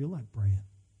 I don't feel like praying.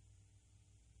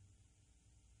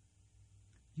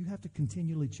 You have to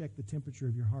continually check the temperature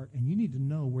of your heart, and you need to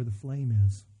know where the flame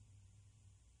is.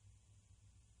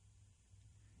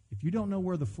 If you don't know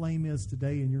where the flame is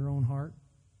today in your own heart,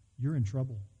 you're in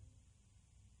trouble.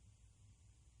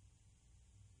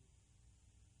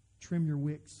 Trim your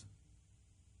wicks.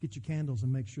 Get your candles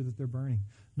and make sure that they're burning.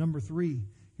 Number 3,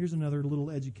 here's another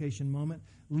little education moment.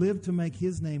 Live to make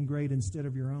His name great instead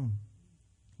of your own.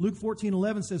 Luke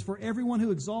 14:11 says, for everyone who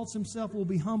exalts himself will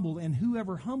be humbled, and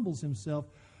whoever humbles himself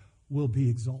will be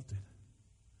exalted.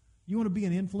 You want to be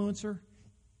an influencer?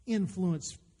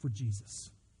 Influence for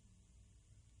Jesus.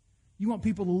 You want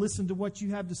people to listen to what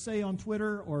you have to say on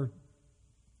Twitter or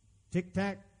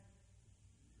TikTok,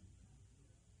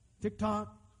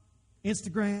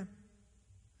 Instagram?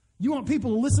 You want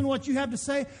people to listen to what you have to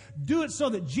say? Do it so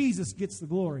that Jesus gets the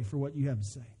glory for what you have to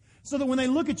say. So that when they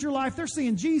look at your life, they're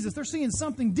seeing Jesus. They're seeing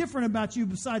something different about you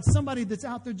besides somebody that's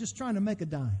out there just trying to make a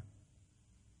dime.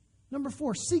 Number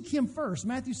 4, seek Him first.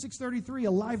 Matthew 6:33,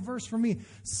 a live verse for me.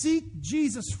 Seek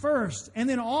Jesus first, and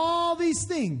then all these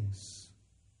things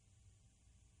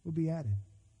will be added.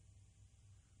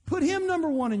 Put Him number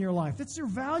 1 in your life. That's your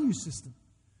value system.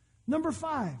 Number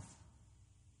 5,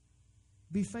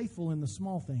 be faithful in the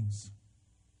small things.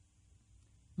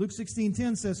 Luke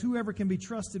 16:10 says, whoever can be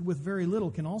trusted with very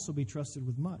little can also be trusted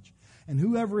with much. And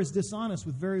whoever is dishonest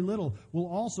with very little will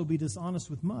also be dishonest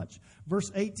with much.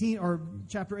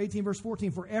 Chapter 18, verse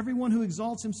 14, for everyone who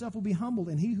exalts himself will be humbled,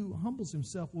 and he who humbles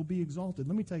himself will be exalted.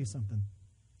 Let me tell you something.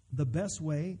 The best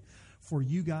way for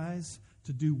you guys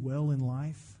to do well in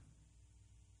life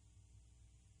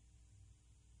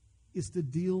is to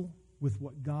deal with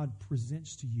what God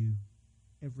presents to you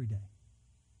every day.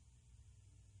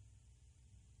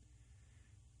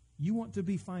 You want to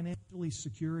be financially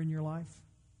secure in your life?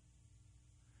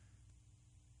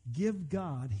 Give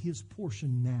God His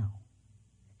portion now.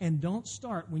 And don't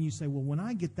start when you say, well, when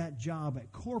I get that job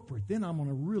at corporate, then I'm going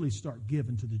to really start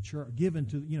giving to the church,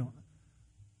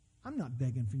 I'm not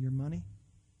begging for your money.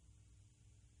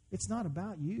 It's not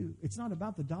about you. It's not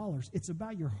about the dollars. It's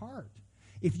about your heart.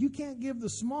 If you can't give the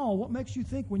small, what makes you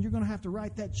think when you're going to have to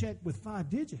write that check with 5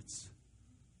 digits?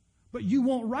 But you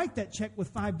won't write that check with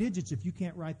 5 digits if you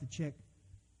can't write the check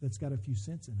that's got a few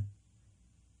cents in it.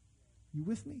 You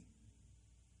with me?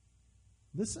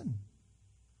 Listen.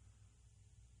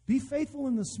 Be faithful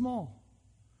in the small.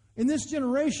 In this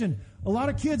generation, a lot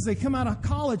of kids, they come out of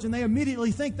college and they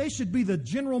immediately think they should be the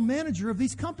general manager of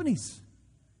these companies.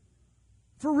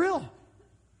 For real.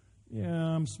 Yeah,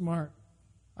 I'm smart.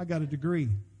 I got a degree.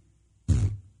 Let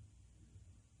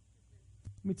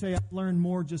me tell you, I've learned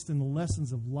more just in the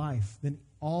lessons of life than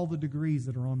all the degrees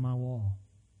that are on my wall.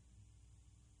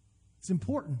 It's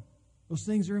important. Those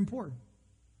things are important.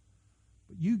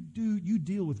 But you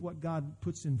deal with what God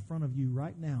puts in front of you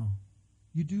right now.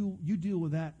 You deal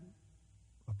with that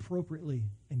appropriately,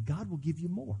 and God will give you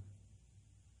more.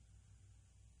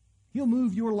 He'll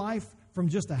move your life from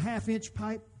just a half-inch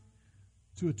pipe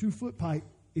to a 2-foot pipe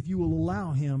if you will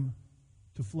allow Him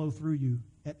to flow through you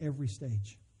at every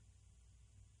stage.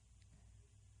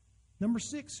 Number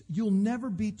 6, you'll never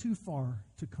be too far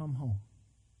to come home.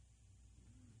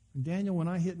 And Daniel, when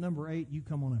I hit number 8, you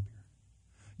come on up here.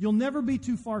 You'll never be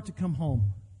too far to come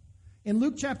home. In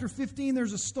Luke chapter 15,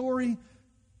 there's a story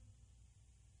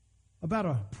about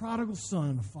a prodigal son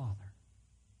and a father.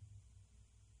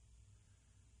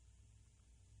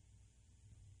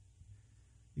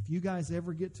 If you guys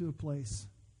ever get to a place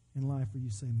in life where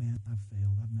you say, man, I've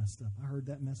failed, I've messed up. I heard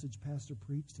that message Pastor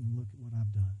preached, and look at what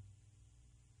I've done.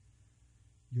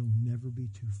 You'll never be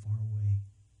too far away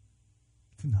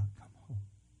to not come home.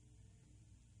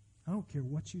 I don't care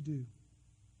what you do.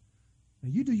 Now,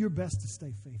 you do your best to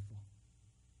stay faithful.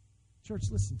 Church,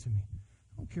 listen to me.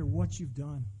 I don't care what you've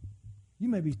done. You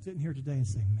may be sitting here today and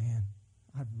say, man,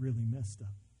 I've really messed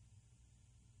up.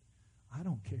 I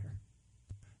don't care.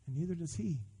 And neither does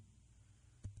he.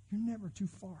 You're never too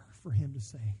far for him to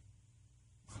say,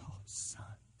 oh, son,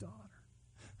 daughter,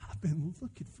 I've been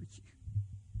looking for you.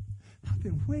 I've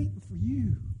been waiting for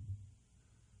you.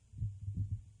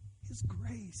 His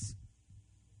grace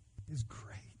is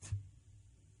great.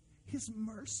 His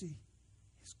mercy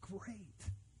is great.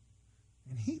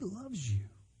 And he loves you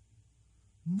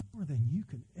more than you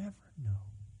can ever know.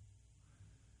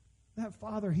 That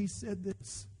father, he said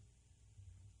this.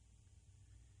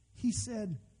 He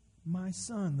said, my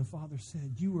son, the father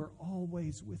said, you are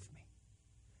always with me.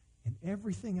 And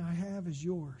everything I have is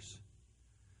yours.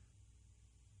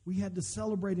 We had to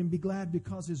celebrate and be glad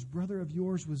because his brother of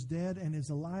yours was dead and is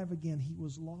alive again. He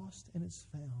was lost and is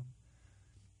found.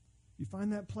 You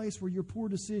find that place where your poor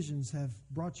decisions have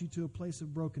brought you to a place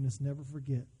of brokenness, never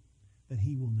forget that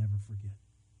he will never forget.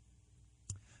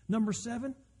 Number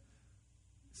 7,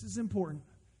 this is important.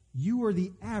 You are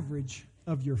the average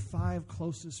of your 5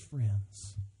 closest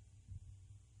friends.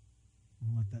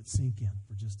 I'll let that sink in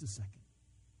for just a second.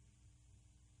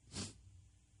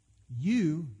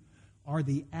 You are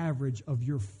the average of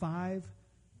your 5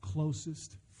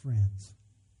 closest friends.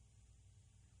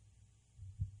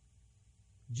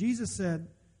 Jesus said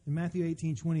in Matthew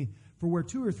 18:20, for where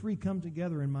 2 or 3 come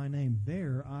together in my name,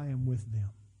 there I am with them.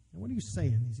 And what are you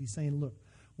saying? Is he saying, look,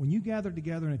 when you gather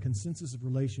together in a consensus of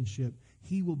relationship,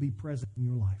 he will be present in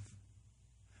your life.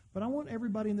 But I want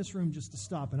everybody in this room just to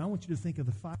stop, and I want you to think of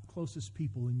the 5 closest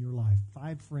people in your life,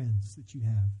 5 friends that you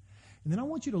have. And then I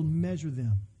want you to measure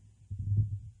them.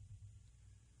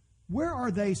 Where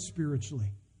are they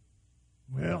spiritually?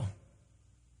 Well,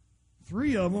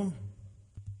 3 of them,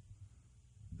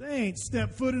 they ain't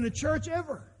stepped foot in a church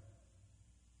ever.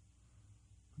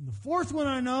 And the 4th one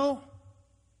I know,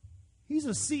 he's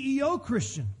a CEO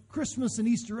Christian, Christmas and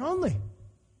Easter only.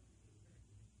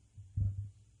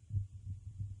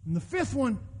 And the 5th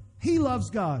one, he loves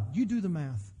God. You do the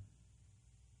math.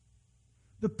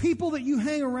 The people that you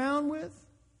hang around with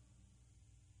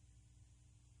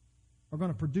are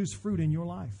going to produce fruit in your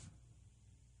life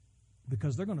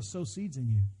because they're going to sow seeds in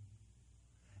you.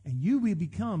 And you will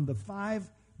become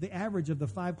the average of the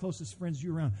 5 closest friends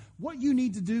you're around. What you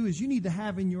need to do is you need to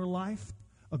have in your life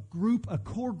a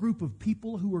core group of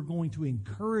people who are going to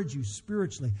encourage you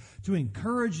spiritually, to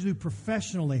encourage you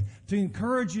professionally, to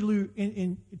encourage you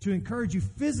to encourage you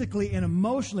physically and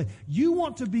emotionally. You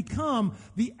want to become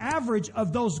the average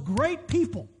of those great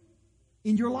people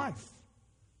in your life.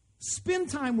 Spend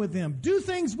time with them. Do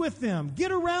things with them.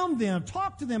 Get around them.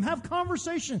 Talk to them. Have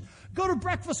conversation. Go to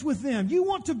breakfast with them. You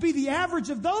want to be the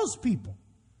average of those people.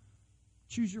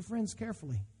 Choose your friends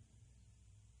carefully,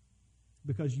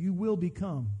 because you will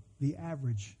become the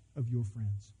average of your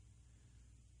friends.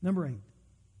 Number 8,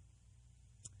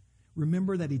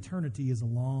 remember that eternity is a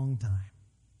long time.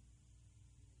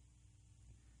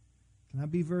 Can I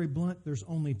be very blunt? There's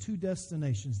only 2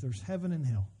 destinations. There's heaven and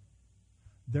hell.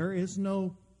 There is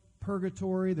no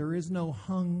purgatory. There is no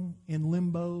hung in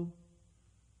limbo.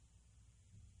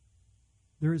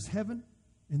 There is heaven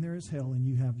and there is hell, and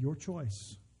you have your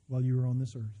choice while you are on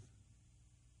this earth.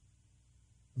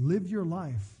 Live your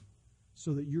life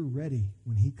so that you're ready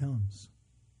when He comes.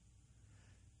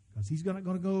 Because He's not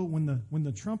going to go, when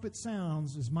the trumpet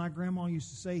sounds, as my grandma used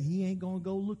to say, He ain't going to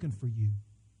go looking for you.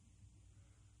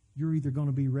 You're either going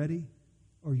to be ready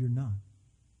or you're not.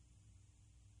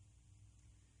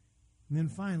 And then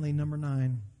finally, number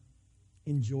 9,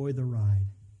 enjoy the ride.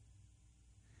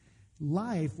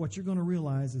 Life, what you're going to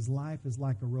realize is life is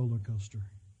like a roller coaster.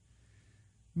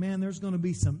 Man, there's going to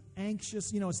be some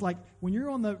anxious, it's like when you're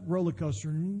on the roller coaster,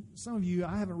 and some of you,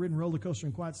 I haven't ridden roller coaster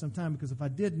in quite some time because if I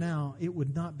did now, it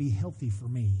would not be healthy for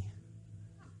me.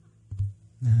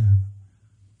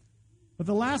 But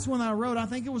the last one I rode, I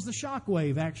think it was the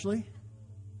Shockwave, actually.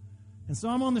 And so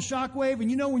I'm on the Shockwave,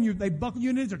 and when they buckle you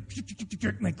in it, and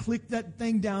they click that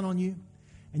thing down on you,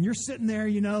 and you're sitting there,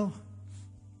 and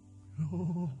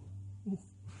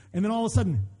then all of a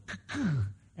sudden,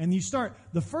 and you start,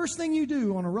 the first thing you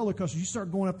do on a roller coaster, you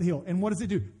start going up the hill. And what does it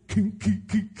do?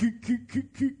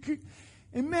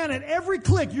 And man, at every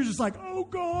click, you're just like, oh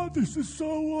God, this is so,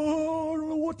 I don't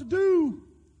know what to do.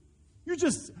 You're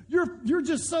just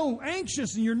so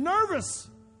anxious and you're nervous.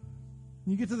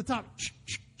 And you get to the top.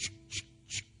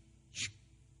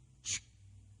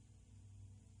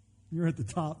 You're at the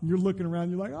top and you're looking around.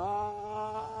 You're like,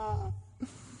 ah.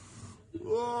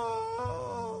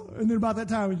 And then about that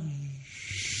time,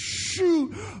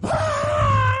 shoot.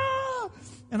 Ah!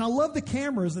 And I love the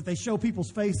cameras that they show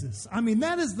people's faces. I mean,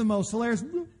 that is the most hilarious.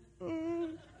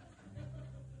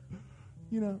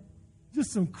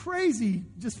 Just some crazy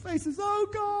faces. Oh,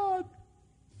 God.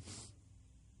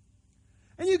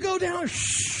 And you go down,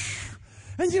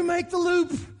 and you make the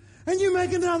loop, and you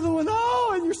make another one.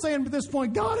 Oh, and you're saying at this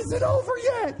point, God, is it over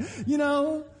yet?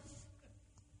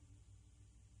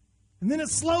 And then it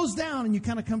slows down and you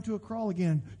kind of come to a crawl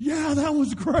again. Yeah, that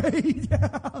was great.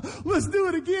 Yeah, let's do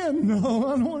it again. No,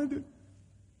 I don't want to do it.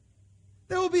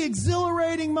 There will be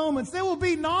exhilarating moments. There will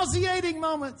be nauseating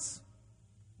moments.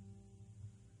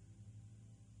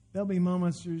 There'll be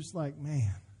moments you're just like,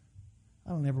 man, I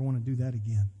don't ever want to do that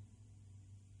again.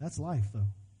 That's life, though.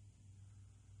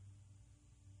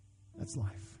 That's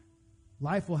life.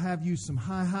 Life will have you some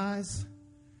high highs,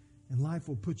 and life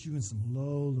will put you in some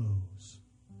low lows.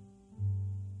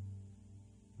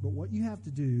 But what you have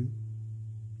to do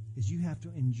is you have to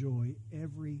enjoy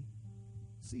every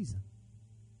season.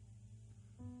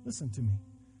 Listen to me.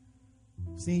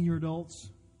 Senior adults,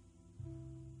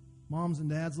 moms and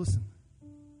dads, listen.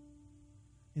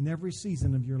 In every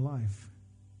season of your life,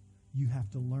 you have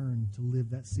to learn to live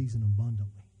that season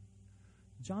abundantly.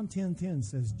 John 10:10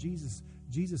 says, Jesus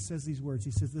says these words.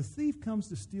 He says, the thief comes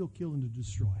to steal, kill, and to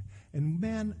destroy. And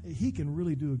man, he can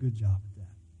really do a good job at that.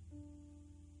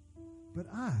 But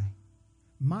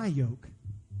my yoke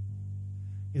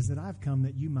is that I've come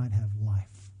that you might have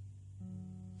life.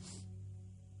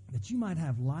 That you might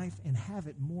have life and have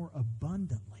it more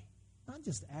abundantly. Not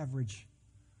just average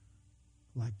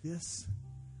like this.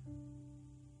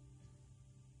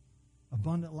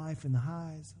 Abundant life in the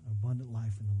highs, abundant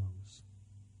life in the lows.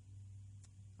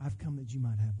 I've come that you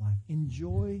might have life.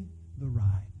 Enjoy the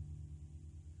ride.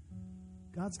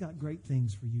 God's got great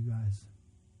things for you guys.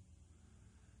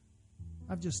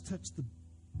 I've just touched the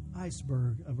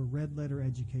iceberg of a red letter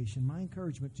education. My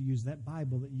encouragement to you is that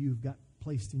Bible that you've got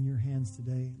placed in your hands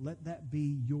today, let that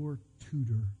be your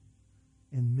tutor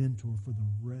and mentor for the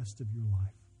rest of your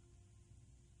life.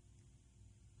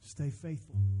 Stay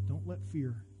faithful. Don't let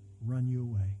fear run you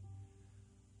away.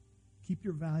 Keep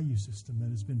your value system that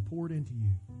has been poured into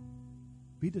you.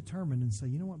 Be determined and say,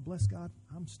 you know what, bless God,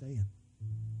 I'm staying.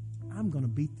 I'm going to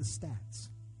beat the stats.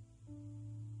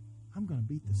 I'm going to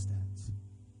beat the stats.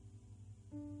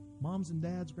 Moms and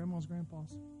dads, grandmas,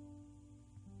 grandpas,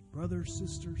 brothers,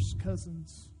 sisters,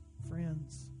 cousins,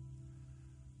 friends.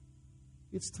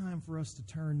 It's time for us to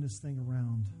turn this thing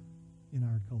around in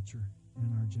our culture and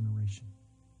in our generation.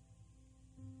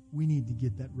 We need to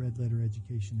get that red letter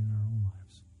education in our own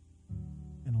lives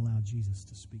and allow Jesus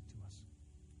to speak to us.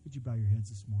 Would you bow your heads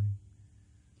this morning?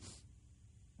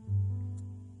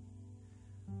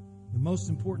 The most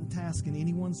important task in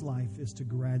anyone's life is to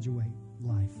graduate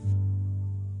life.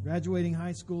 Graduating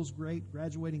high school is great.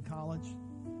 Graduating college,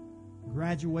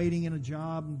 graduating in a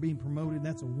job and being promoted,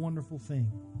 that's a wonderful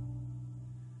thing.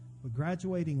 But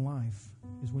graduating life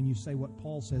is when you say what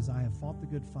Paul says, I have fought the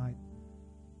good fight.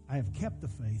 I have kept the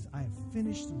faith. I have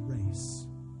finished the race.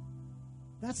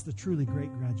 That's the truly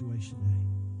great graduation day.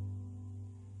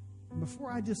 And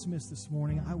before I dismiss this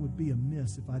morning, I would be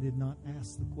amiss if I did not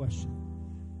ask the question.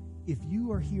 If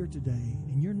you are here today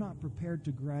and you're not prepared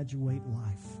to graduate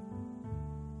life,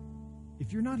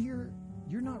 if you're not here,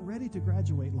 you're not ready to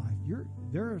graduate life.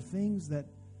 There are things that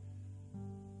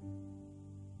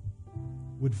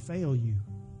would fail you,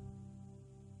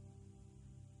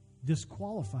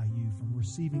 disqualify you from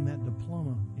receiving that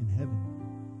diploma in heaven.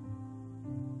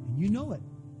 And you know it.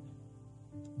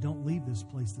 Don't leave this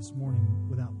place this morning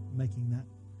without making that,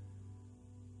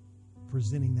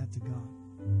 presenting that to God.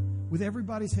 With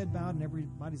everybody's head bowed and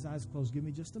everybody's eyes closed, give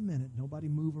me just a minute. Nobody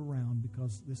move around,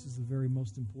 because this is the very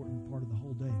most important part of the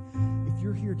whole day. If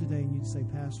you're here today and you say,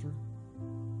 Pastor,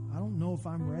 I don't know if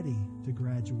I'm ready to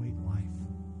graduate life.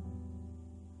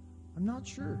 I'm not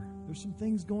sure. There's some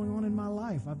things going on in my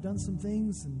life. I've done some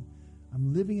things and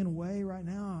I'm living in a way right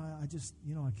now. I just,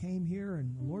 I came here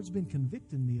and the Lord's been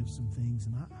convicting me of some things,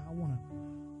 and I want to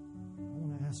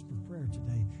ask for prayer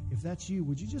today. If that's you,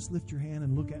 would you just lift your hand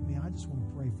and look at me? I just want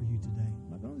to pray for you today. I'm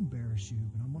not going to embarrass you,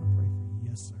 but I'm going to pray for you.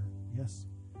 Yes, sir. Yes.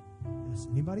 Yes.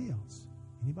 Anybody else?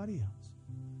 Anybody else?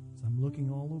 So I'm looking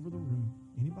all over the room.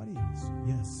 Anybody else?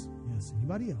 Yes. Yes.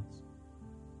 Anybody else?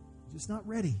 Just not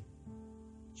ready.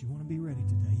 But you want to be ready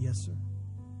today. Yes, sir.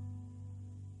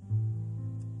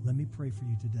 Let me pray for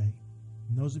you today.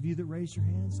 And those of you that raised your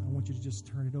hands, I want you to just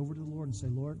turn it over to the Lord and say,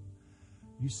 Lord,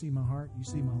 you see my heart. You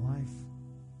see my life.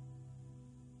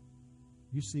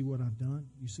 You see what I've done.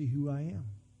 You see who I am.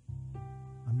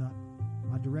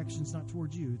 My direction's not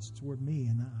toward you. It's toward me.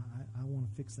 And I want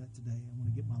to fix that today. I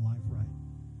want to get my life right.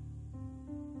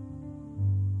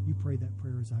 You pray that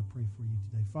prayer as I pray for you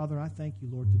today. Father, I thank you,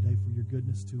 Lord, today for your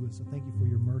goodness to us. I thank you for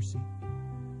your mercy,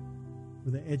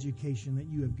 for the education that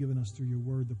you have given us through your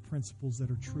word, the principles that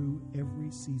are true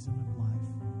every season of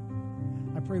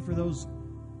life. I pray for those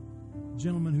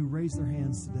gentlemen who raised their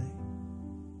hands today.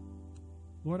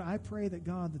 Lord, I pray that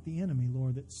God, that the enemy,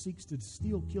 Lord, that seeks to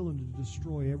steal, kill, and to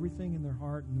destroy everything in their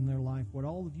heart and in their life, what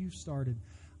all of you started,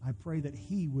 I pray that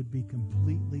he would be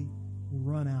completely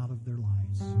run out of their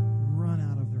lives, run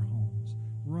out of their homes,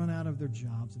 run out of their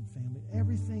jobs and family.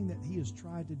 Everything that he has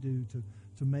tried to do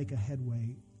to make a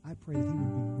headway, I pray that he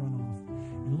would be run off.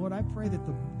 And Lord, I pray that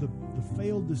the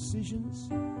failed decisions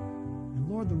and,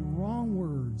 Lord, the wrong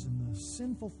words and the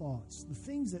sinful thoughts, the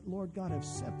things that, Lord God, have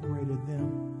separated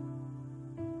them,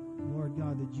 Lord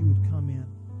God, that you would come in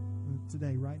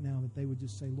today, right now, that they would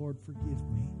just say, Lord, forgive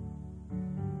me.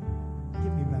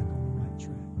 Get me back on the right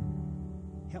track.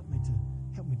 Help me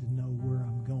to know where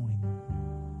I'm going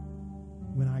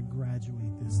when I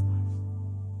graduate this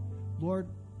life. Lord,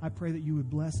 I pray that you would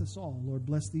bless us all. Lord,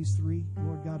 bless these three,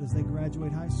 Lord God, as they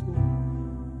graduate high school.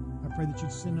 I pray that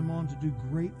you'd send them on to do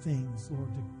great things,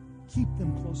 Lord, to keep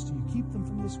them close to you, keep them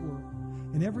from this world.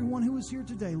 And everyone who is here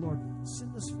today, Lord,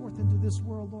 send us forth into this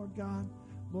world, Lord God,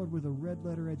 Lord, with a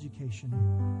red-letter education,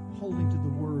 holding to the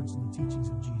words and the teachings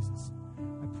of Jesus.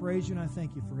 I praise you and I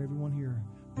thank you for everyone here.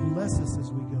 Bless us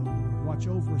as we go, Lord. Watch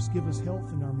over us. Give us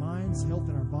health in our minds, health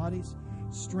in our bodies,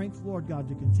 strength, Lord God,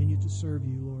 to continue to serve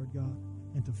you, Lord God,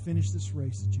 and to finish this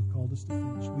race that you've called us to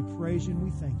finish. We praise you and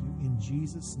we thank you. In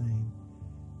Jesus' name,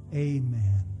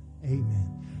 amen. Amen.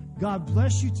 God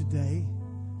bless you today.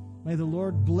 May the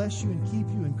Lord bless you and keep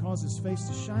you and cause his face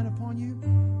to shine upon you,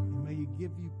 and may he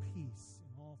give you peace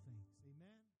in all things.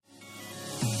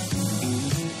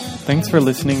 Amen. Thanks for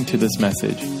listening to this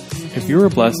message. If you were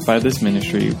blessed by this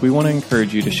ministry, we want to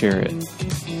encourage you to share it.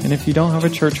 And if you don't have a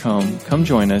church home, come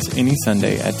join us any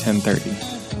Sunday at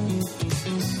 10:30.